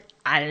I was like,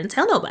 I didn't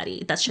tell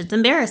nobody. That shit's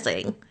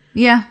embarrassing.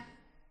 Yeah.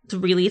 It's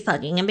really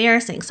fucking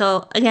embarrassing.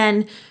 So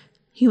again,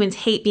 humans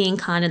hate being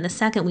conned. And the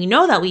second we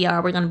know that we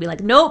are, we're going to be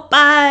like, nope,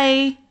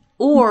 bye.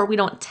 Or we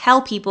don't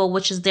tell people,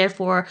 which is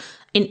therefore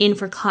an in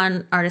for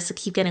con artists to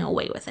keep getting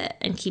away with it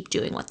and keep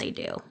doing what they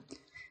do.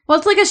 Well,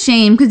 it's like a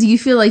shame because you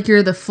feel like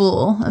you're the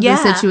fool of the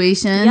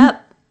situation.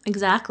 Yep,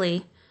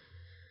 exactly.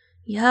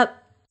 Yep.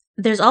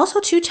 There's also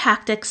two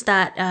tactics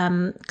that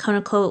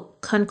Konikova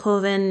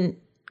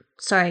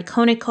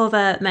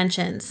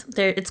mentions.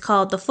 It's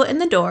called the foot in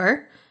the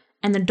door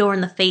and the door in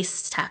the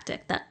face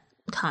tactic that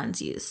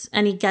cons use.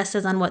 Any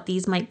guesses on what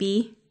these might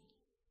be?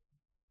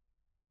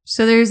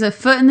 So there's a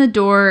foot in the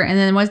door, and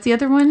then what's the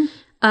other one?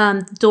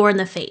 Door in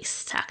the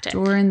face tactic.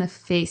 Door in the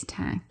face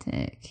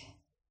tactic.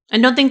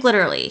 And don't think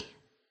literally.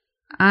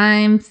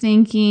 I'm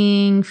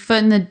thinking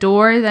foot in the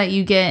door that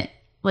you get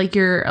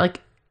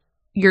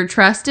you're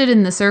trusted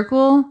in the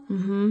circle,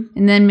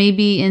 and then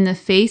maybe in the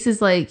face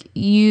is like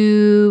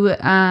you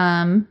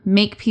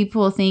make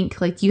people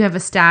think like you have a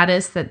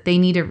status that they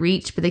need to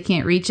reach, but they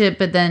can't reach it,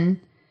 but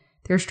then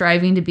they're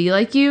striving to be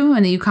like you,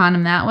 and then you con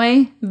them that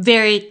way.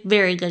 Very,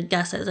 very good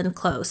guesses and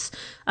close.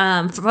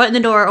 For foot in the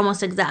door,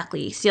 almost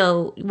exactly.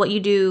 So what you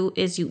do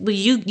is you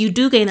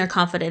do gain their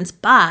confidence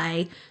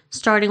by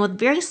starting with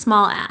very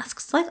small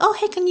asks, like, oh,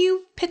 hey, can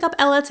you pick up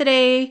Ella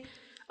today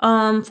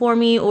for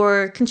me,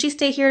 or can she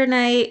stay here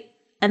tonight?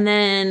 And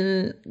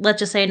then let's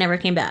just say I never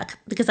came back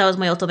because that was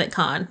my ultimate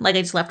con. Like,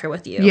 I just left her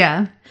with you.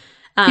 Yeah.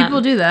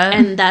 People do that.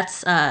 And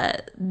that's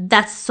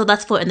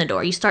foot in the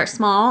door. You start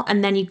small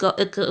and then it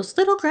goes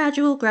little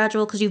gradual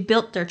because you've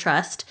built their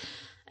trust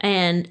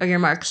or your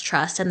mark's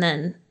trust. And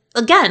then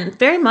again,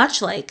 very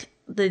much like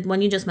the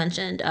one you just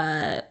mentioned,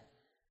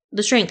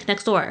 The Shrink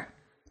Next Door.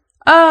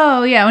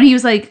 Oh, yeah. When he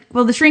was like,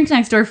 well, The Shrink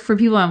Next Door, for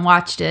people who haven't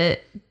watched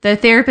it, the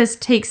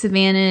therapist takes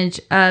advantage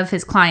of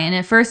his client.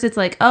 At first it's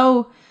like,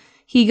 oh,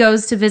 he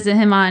goes to visit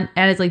him at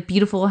his like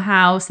beautiful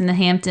house in the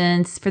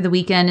Hamptons for the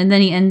weekend, and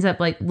then he ends up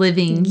like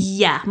living,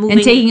 moving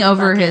and taking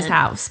over his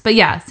house. But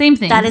yeah, same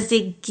thing. That is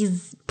the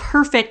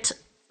perfect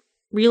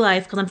real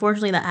life, because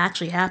unfortunately that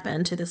actually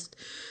happened to this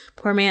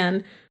poor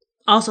man.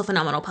 Also,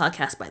 phenomenal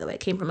podcast, by the way. It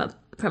came from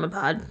a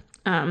pod.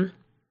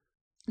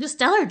 Just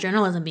stellar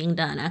journalism being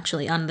done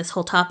actually on this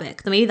whole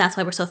topic. Maybe that's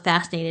why we're so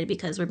fascinated,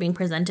 because we're being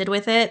presented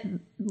with it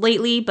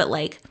lately. But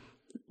like,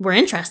 we're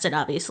interested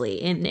obviously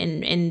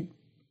in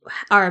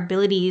our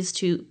abilities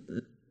to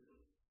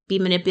be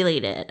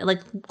manipulated,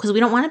 like, because we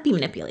don't want to be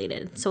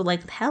manipulated. So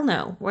like, hell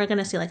no, we're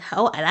gonna say like,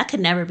 oh, that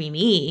could never be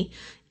me.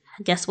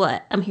 Guess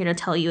what? I'm here to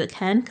tell you it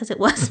can, because it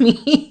was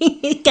me.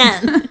 It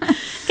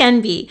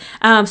can be.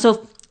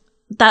 So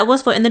that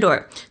was foot in the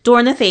door. Door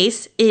in the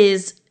face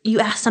is you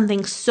ask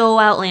something so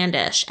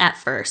outlandish at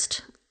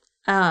first,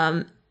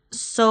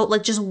 so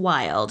like just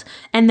wild,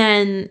 and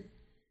then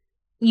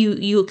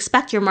you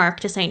expect your mark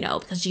to say no,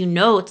 because you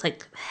know it's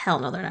like, hell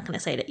no, they're not going to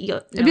say it.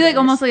 It'd be like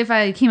almost like if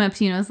I came up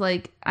to you and was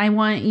like, I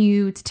want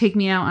you to take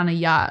me out on a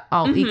yacht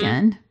all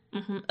weekend.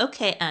 Mm-hmm.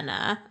 Okay,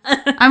 Anna.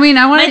 I mean,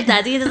 I want my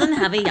daddy doesn't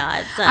have a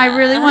yacht. I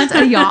really want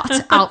a yacht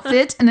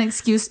outfit, an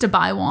excuse to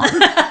buy one.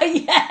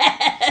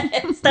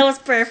 Yes, that was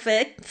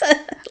perfect.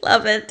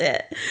 Love it.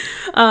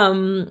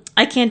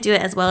 I can't do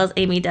it as well as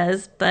Amy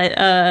does, but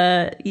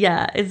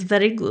yeah, it's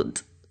very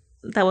good.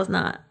 That was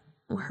not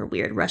her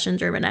weird Russian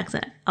German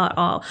accent at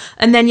all.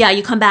 And then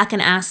you come back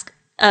and ask.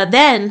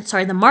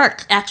 The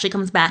mark actually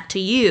comes back to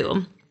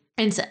you,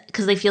 and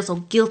because they feel so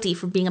guilty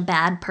for being a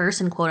bad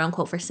person, quote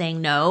unquote, for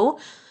saying no.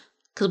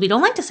 Because we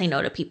don't like to say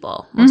no to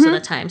people most of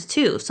the times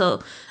too.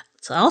 So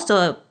it's also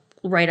a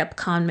right up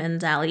con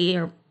men's alley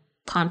or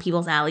con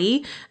people's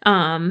alley,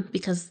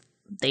 because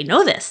they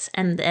know this,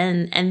 and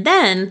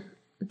then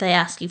they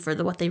ask you for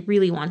what they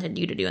really wanted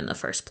you to do in the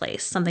first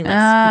place, something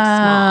that's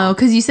small.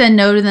 Because you said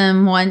no to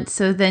them once,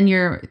 so then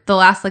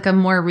they'll ask like a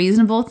more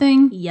reasonable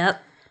thing.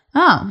 Yep.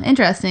 Oh,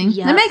 interesting.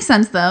 Yep. That makes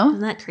sense though. Isn't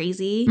that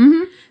crazy?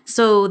 Mm-hmm.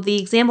 So the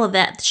example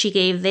that she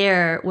gave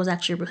there was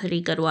actually a pretty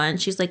good one.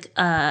 She's like,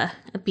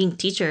 being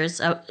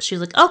teachers, she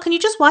was like, oh, can you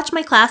just watch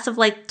my class of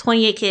like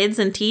 28 kids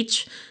and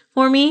teach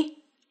for me?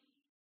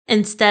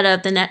 Instead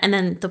of and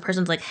then the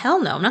person's like, hell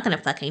no, I'm not going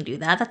to fucking do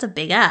that. That's a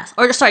big ask.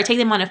 Or sorry, take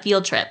them on a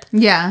field trip.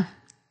 Yeah.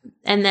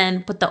 And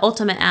then, but the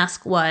ultimate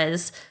ask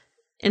was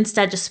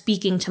instead just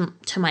speaking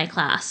to my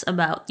class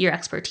about your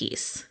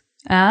expertise.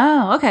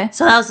 Oh, okay.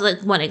 So that was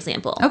like one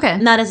example. Okay.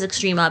 Not as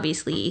extreme,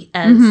 obviously,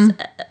 as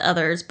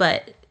others,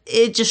 but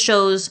it just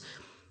shows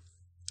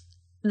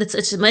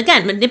it's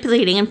again,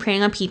 manipulating and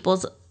preying on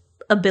people's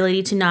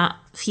ability to not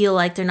feel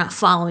like they're not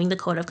following the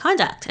code of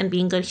conduct and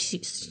being good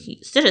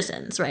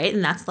citizens, right?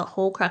 And that's the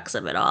whole crux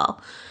of it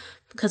all.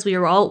 Because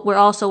we're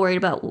all so worried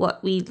about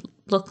what we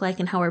look like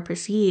and how we're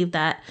perceived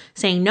that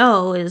saying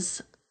no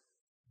is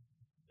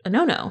a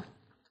no-no.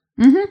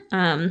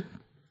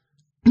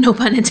 No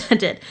pun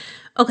intended.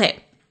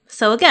 Okay,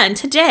 so again,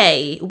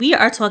 today we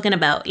are talking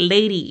about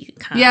lady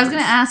cons. Yeah, I was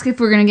going to ask if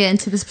we're going to get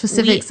into the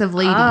specifics of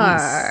ladies.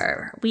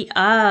 We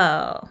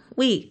are.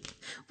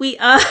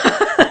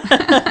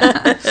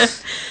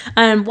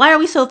 Why are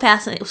we so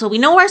fascinated? So we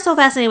know we're so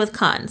fascinated with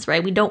cons,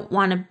 right? We don't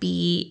want to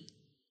be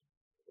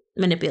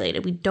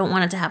manipulated. We don't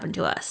want it to happen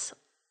to us.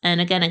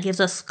 And again, it gives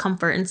us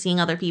comfort in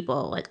seeing other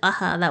people like,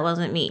 that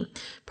wasn't me.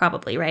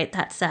 Probably, right?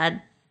 That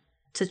sad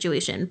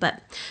situation.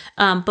 But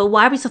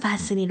why are we so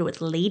fascinated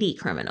with lady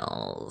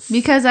criminals?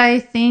 Because I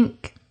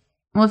think,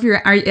 well,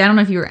 I don't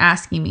know if you were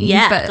asking me.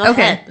 Yeah, but go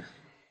ahead.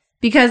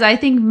 Because I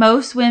think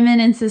most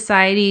women in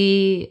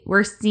society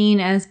were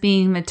seen as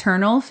being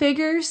maternal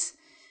figures,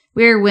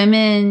 where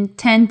women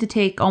tend to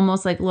take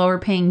almost like lower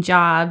paying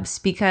jobs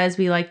because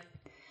we like,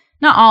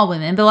 not all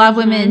women, but a lot of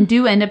women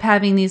do end up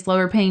having these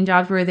lower paying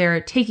jobs where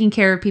they're taking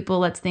care of people.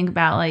 Let's think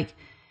about like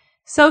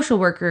social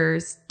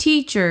workers,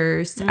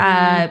 teachers,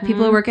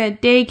 people who work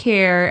at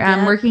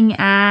daycare, working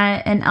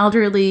at an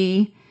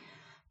elderly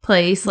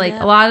place. Like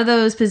a lot of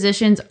those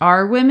positions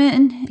are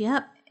women.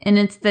 Yep. And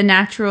it's the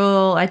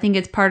natural, I think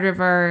it's part of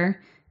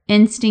our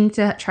instinct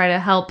to try to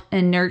help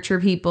and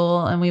nurture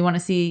people. And we want to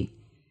see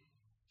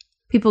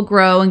people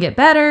grow and get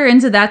better.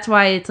 And so that's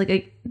why it's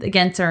like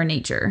against our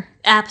nature.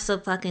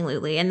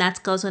 Absolutely. And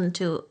that goes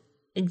into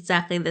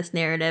exactly this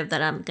narrative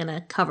that I'm going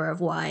to cover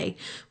of why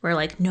we're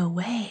like, no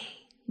way,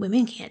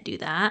 women can't do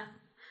that.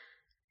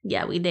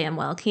 Yeah, we damn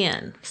well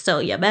can. So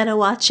you better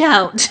watch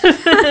out.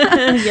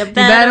 You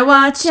better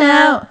watch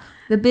out.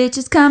 The bitch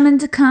is coming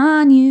to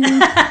con you.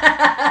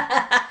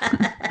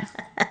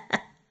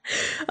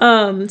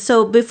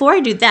 So before I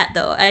do that,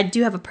 though, I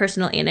do have a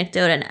personal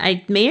anecdote, and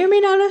I may or may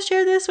not have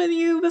shared this with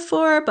you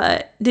before,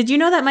 but did you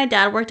know that my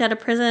dad worked at a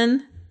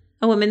prison,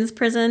 a women's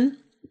prison?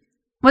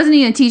 Wasn't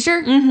he a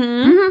teacher?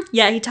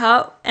 Yeah, he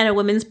taught at a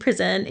women's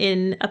prison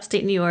in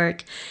upstate New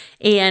York,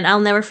 and I'll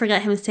never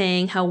forget him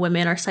saying how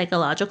women are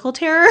psychological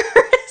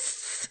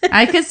terrorists.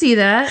 I could see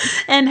that.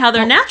 And how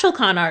they're natural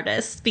con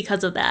artists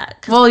because of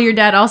that. Well, your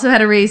dad also had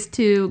to raise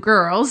two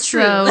girls,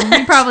 True. so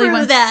he probably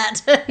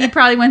He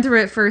probably went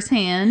through it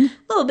firsthand.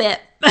 A little bit.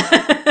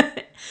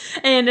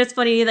 And it's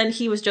funny, then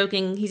he was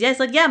joking. He's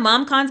like, yeah,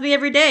 mom cons me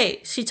every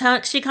day. She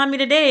conned me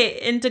today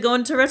into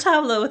going to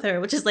Retablo with her,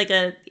 which is like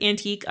a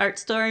antique art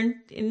store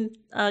in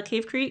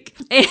Cave Creek.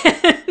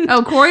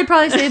 And Corey'd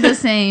probably say the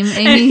same. and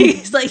Amy.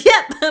 he's like,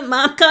 yep,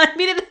 mom conned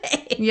me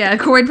today. Yeah,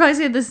 Corey'd probably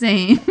say the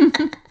same.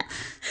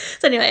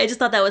 So anyway, I just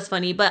thought that was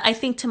funny. But I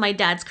think to my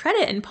dad's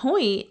credit and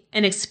point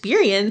and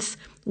experience,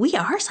 we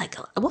are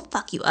we'll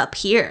fuck you up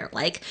here.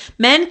 Like,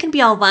 men can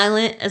be all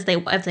violent as they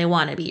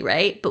want to be,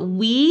 right? But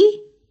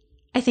we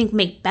I think,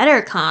 make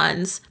better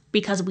cons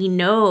because we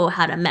know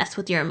how to mess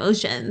with your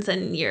emotions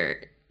and your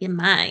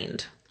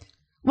mind.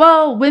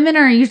 Well, women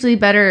are usually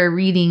better at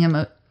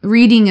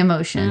reading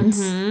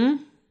emotions.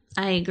 Mm-hmm.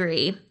 I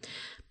agree.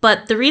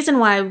 But the reason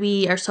why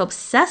we are so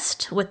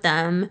obsessed with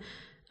them,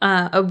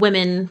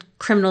 women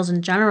criminals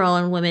in general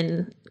and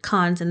women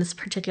cons in this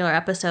particular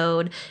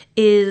episode,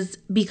 is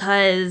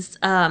because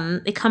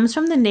it comes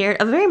from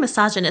a very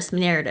misogynist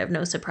narrative,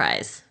 no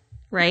surprise,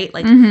 right?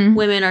 Like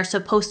women are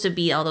supposed to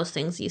be all those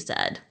things you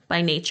said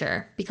by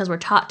nature because we're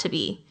taught to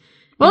be.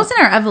 Well, it's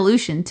in our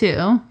evolution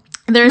too.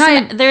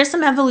 There's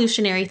some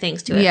evolutionary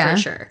things to it, Yeah.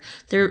 for sure.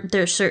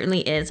 There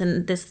certainly is,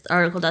 and this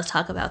article does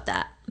talk about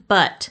that.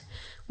 But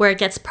where it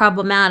gets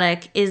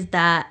problematic is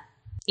that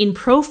in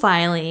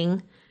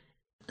profiling,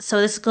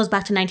 so this goes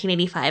back to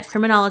 1985,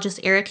 criminologist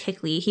Eric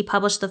Hickley, he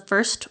published the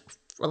first,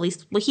 or at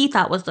least what he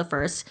thought was the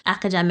first,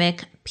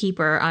 academic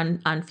paper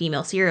on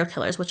female serial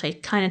killers, which I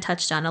kind of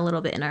touched on a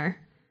little bit in our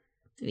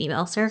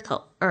female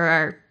serial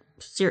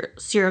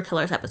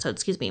killers episode,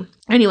 excuse me.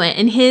 Anyway,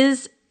 in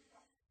his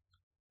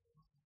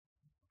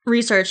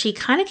research, he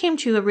kind of came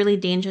to a really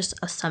dangerous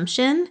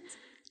assumption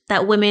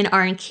that women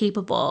are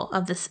incapable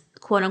of this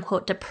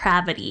quote-unquote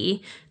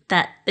depravity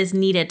that is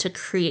needed to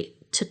create,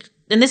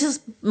 and this is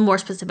more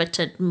specific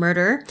to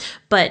murder,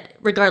 but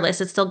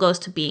regardless, it still goes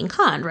to being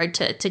conned, right?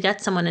 To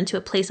get someone into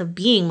a place of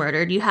being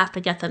murdered, you have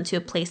to get them to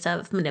a place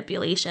of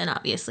manipulation,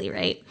 obviously,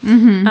 right?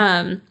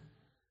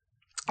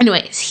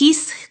 Anyways, he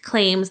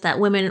claims that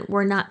women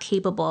were not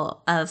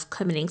capable of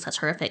committing such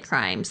horrific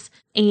crimes.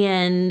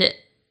 And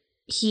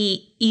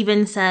he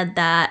even said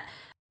that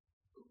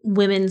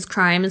women's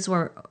crimes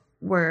were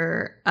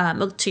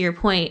to your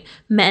point,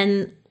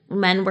 men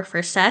were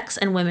for sex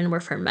and women were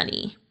for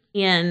money.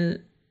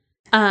 And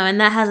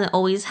that hasn't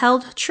always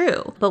held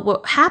true. But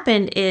what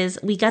happened is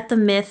we got the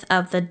myth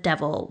of the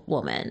devil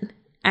woman.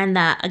 And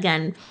that,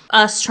 again,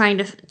 us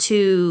trying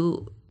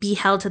to be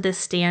held to this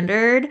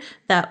standard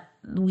that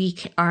we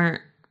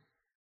aren't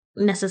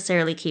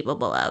necessarily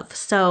capable of.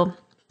 So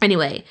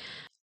anyway,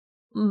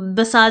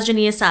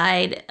 misogyny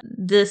aside,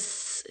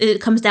 it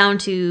comes down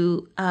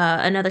to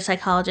another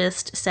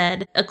psychologist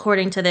said,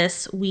 according to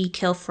this, we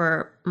kill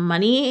for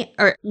money,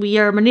 or we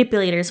are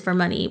manipulators for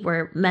money,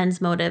 where men's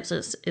motives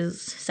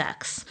is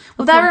sex.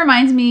 Well, that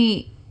reminds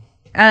me,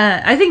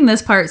 I think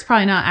this part is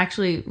probably not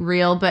actually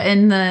real, but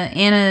in the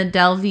Anna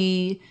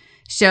Delvey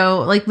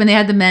show, like when they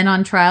had the men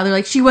on trial, they're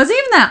like, she wasn't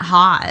even that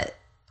hot.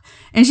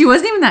 And she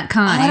wasn't even that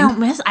kind.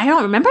 I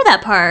don't remember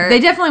that part. They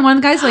definitely, one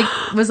of the guys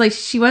was like,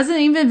 she wasn't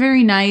even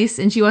very nice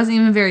and she wasn't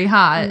even very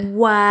hot.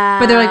 Wow.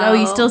 But they're like, oh,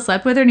 you still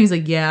slept with her? And he's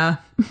like, yeah.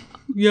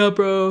 Yeah,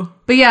 bro.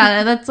 But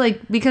yeah, that's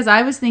like, because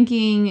I was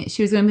thinking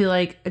she was going to be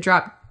like a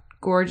drop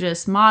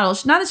gorgeous model.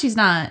 Not that she's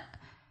not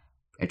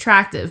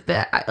attractive,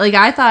 but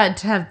I thought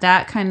to have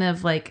that kind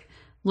of like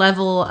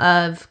level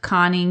of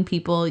conning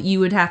people,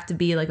 you would have to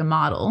be like a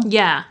model.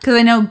 Yeah. Because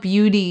I know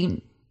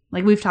beauty,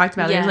 like we've talked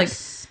about, Yes. there's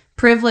like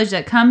privilege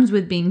that comes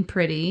with being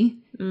pretty.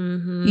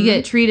 Mm-hmm. You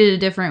get treated a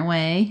different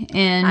way.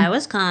 And I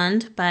was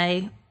conned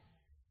by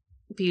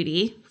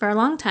beauty for a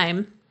long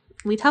time.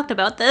 We talked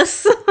about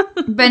this.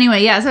 But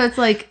anyway, yeah, so it's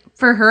like,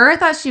 for her, I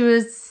thought she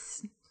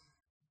was, I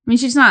mean,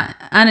 she's not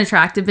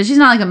unattractive, but she's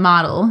not like a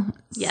model.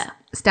 Yeah.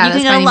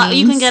 Status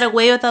You can get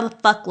away with a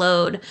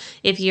fuckload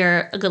if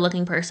you're a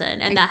good-looking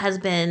person, and that has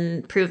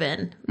been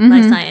proven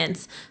by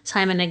science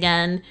time and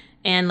again.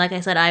 And like I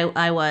said,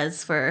 I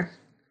was for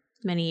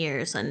many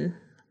years, and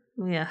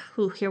yeah,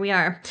 here we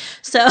are.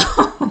 So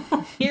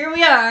here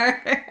we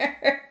are.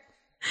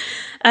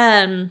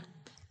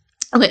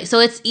 Okay, so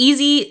it's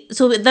easy.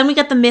 So then we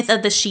got the myth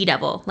of the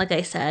she-devil, like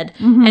I said,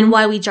 and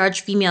why we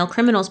judge female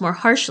criminals more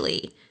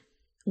harshly.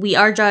 We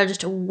are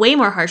judged way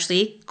more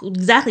harshly.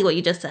 Exactly what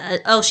you just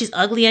said. Oh, she's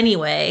ugly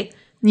anyway.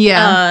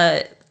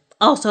 Yeah.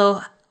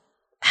 Also,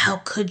 how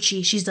could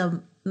she? She's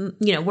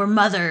we're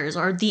mothers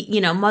or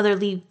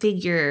motherly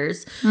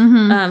figures.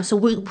 So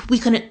we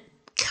couldn't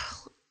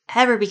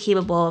ever be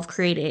capable of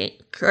creating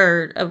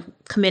or of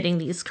committing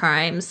these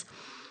crimes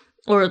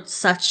or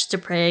such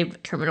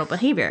depraved criminal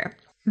behavior.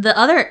 The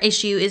other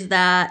issue is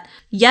that,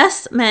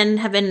 yes, men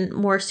have been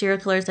more serial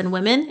killers than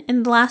women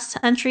in the last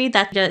century.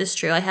 That is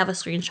true. I have a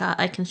screenshot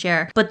I can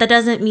share. But that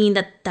doesn't mean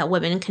that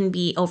women can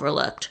be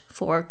overlooked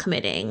for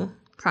committing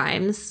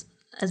crimes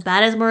as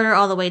bad as murder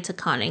all the way to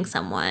conning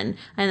someone.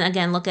 And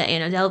again, look at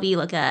Anna Delvey,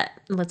 look at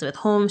Elizabeth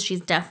Holmes.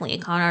 She's definitely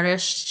a con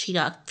artist. She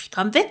got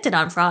convicted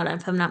on fraud,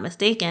 if I'm not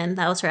mistaken.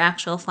 That was her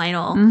actual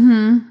final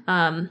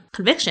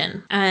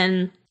conviction.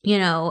 And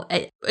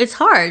it's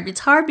hard. It's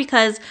hard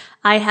because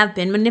I have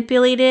been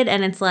manipulated,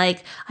 and it's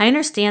like, I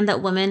understand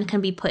that women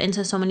can be put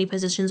into so many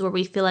positions where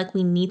we feel like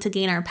we need to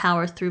gain our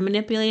power through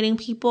manipulating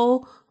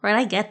people, right?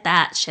 I get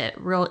that shit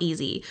real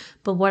easy.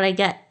 But what I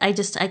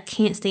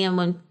can't stand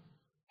when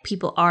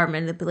people are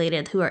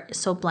manipulated who are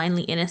so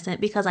blindly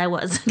innocent, because I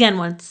was, again,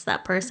 once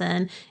that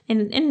person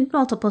in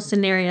multiple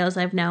scenarios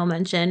I've now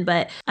mentioned.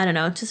 But I don't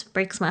know, it just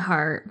breaks my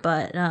heart.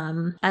 But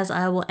as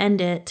I will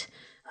end it,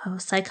 a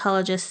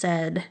psychologist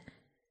said,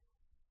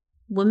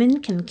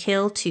 women can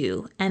kill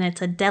too, and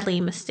it's a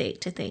deadly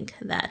mistake to think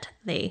that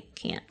they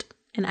can't.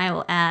 And I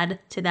will add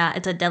to that,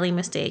 it's a deadly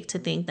mistake to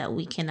think that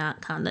we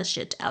cannot con the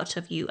shit out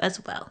of you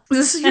as well.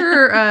 Is this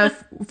your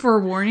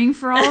forewarning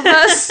for all of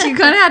us? You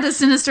kind of had a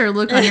sinister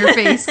look on your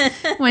face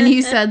when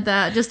you said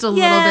that, just a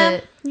little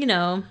bit. You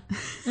know,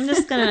 I'm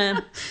just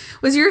gonna...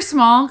 Was your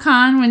small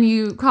con when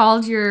you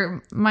called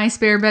my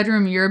spare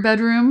bedroom your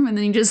bedroom, and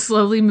then you just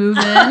slowly move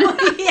in?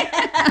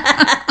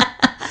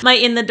 My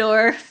in the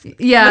door.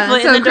 Yeah,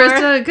 so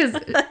Krista, because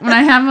when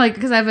I have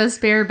because I have a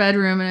spare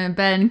bedroom and a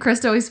bed, and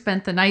Krista always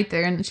spent the night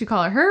there, and she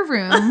called it her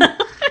room.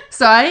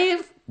 So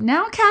I'm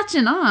now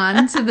catching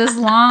on to this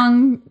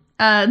long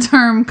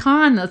term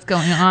con that's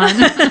going on.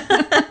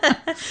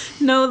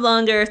 No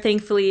longer,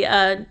 thankfully,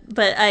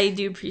 but I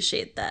do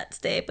appreciate that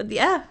stay. But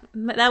yeah,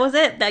 that was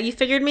it. That you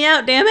figured me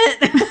out, damn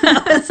it.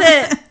 That was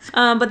it.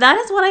 But that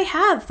is what I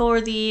have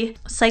for the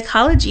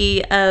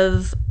psychology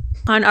of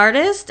con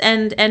artist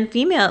and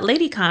female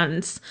lady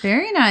cons.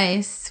 Very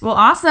nice. Well,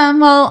 awesome.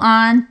 Well,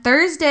 on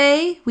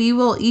Thursday, we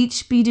will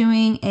each be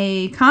doing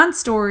a con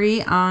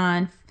story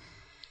on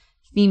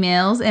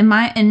females, and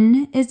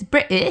mine is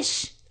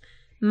British.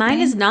 Mine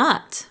is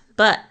not,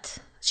 but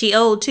she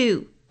old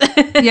too.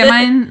 Yeah,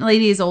 mine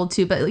lady is old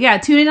too. But yeah,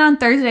 tune in on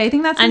Thursday. I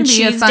think that's going to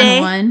be a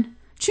fun one.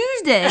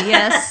 Tuesday,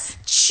 yes.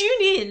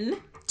 Tune in.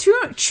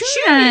 Tune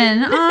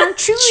in on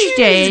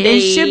Tuesday.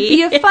 It should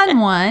be a fun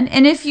one.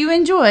 And if you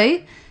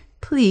enjoy,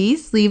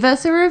 please leave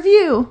us a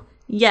review.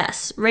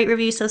 Yes. Rate,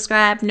 review,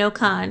 subscribe. No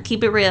con.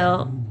 Keep it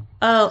real.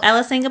 Oh,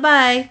 Alice saying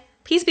goodbye.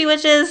 Peace,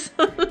 bewitches.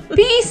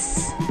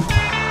 Peace.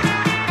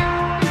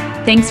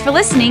 Thanks for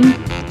listening.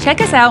 Check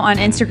us out on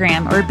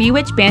Instagram or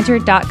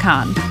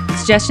bewitchbanter.com.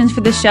 Suggestions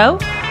for the show?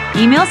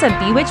 Email us at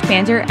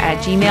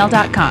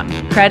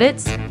bewitchbanter@gmail.com.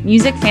 Credits,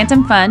 music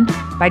Phantom Fun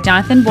by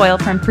Jonathan Boyle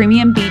from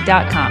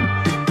premiumbeat.com.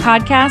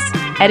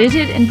 Podcast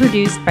edited and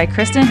produced by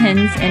Kristen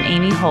Hinz and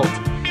Amy Holt.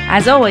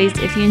 As always,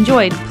 if you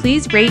enjoyed,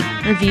 please rate,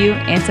 review,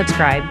 and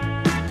subscribe.